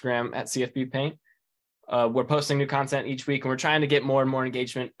on Instagram at CFBPaint. We're posting new content each week, and we're trying to get more and more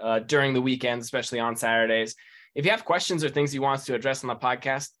engagement during the weekends, especially on Saturdays. If you have questions or things you want us to address on the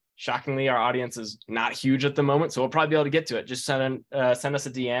podcast, shockingly, our audience is not huge at the moment, so we'll probably be able to get to it. Just send us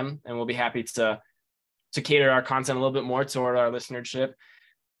a DM, and we'll be happy to cater our content a little bit more toward our listenership.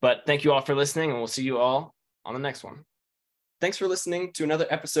 But thank you all for listening, and we'll see you all on the next one. Thanks for listening to another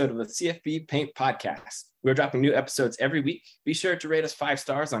episode of the CFB Paint Podcast. We're dropping new episodes every week. Be sure to rate us 5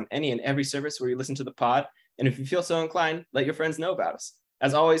 stars on any and every service where you listen to the pod. And if you feel so inclined, let your friends know about us.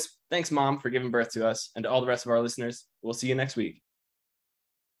 As always, thanks, Mom, for giving birth to us, and to all the rest of our listeners. We'll see you next week.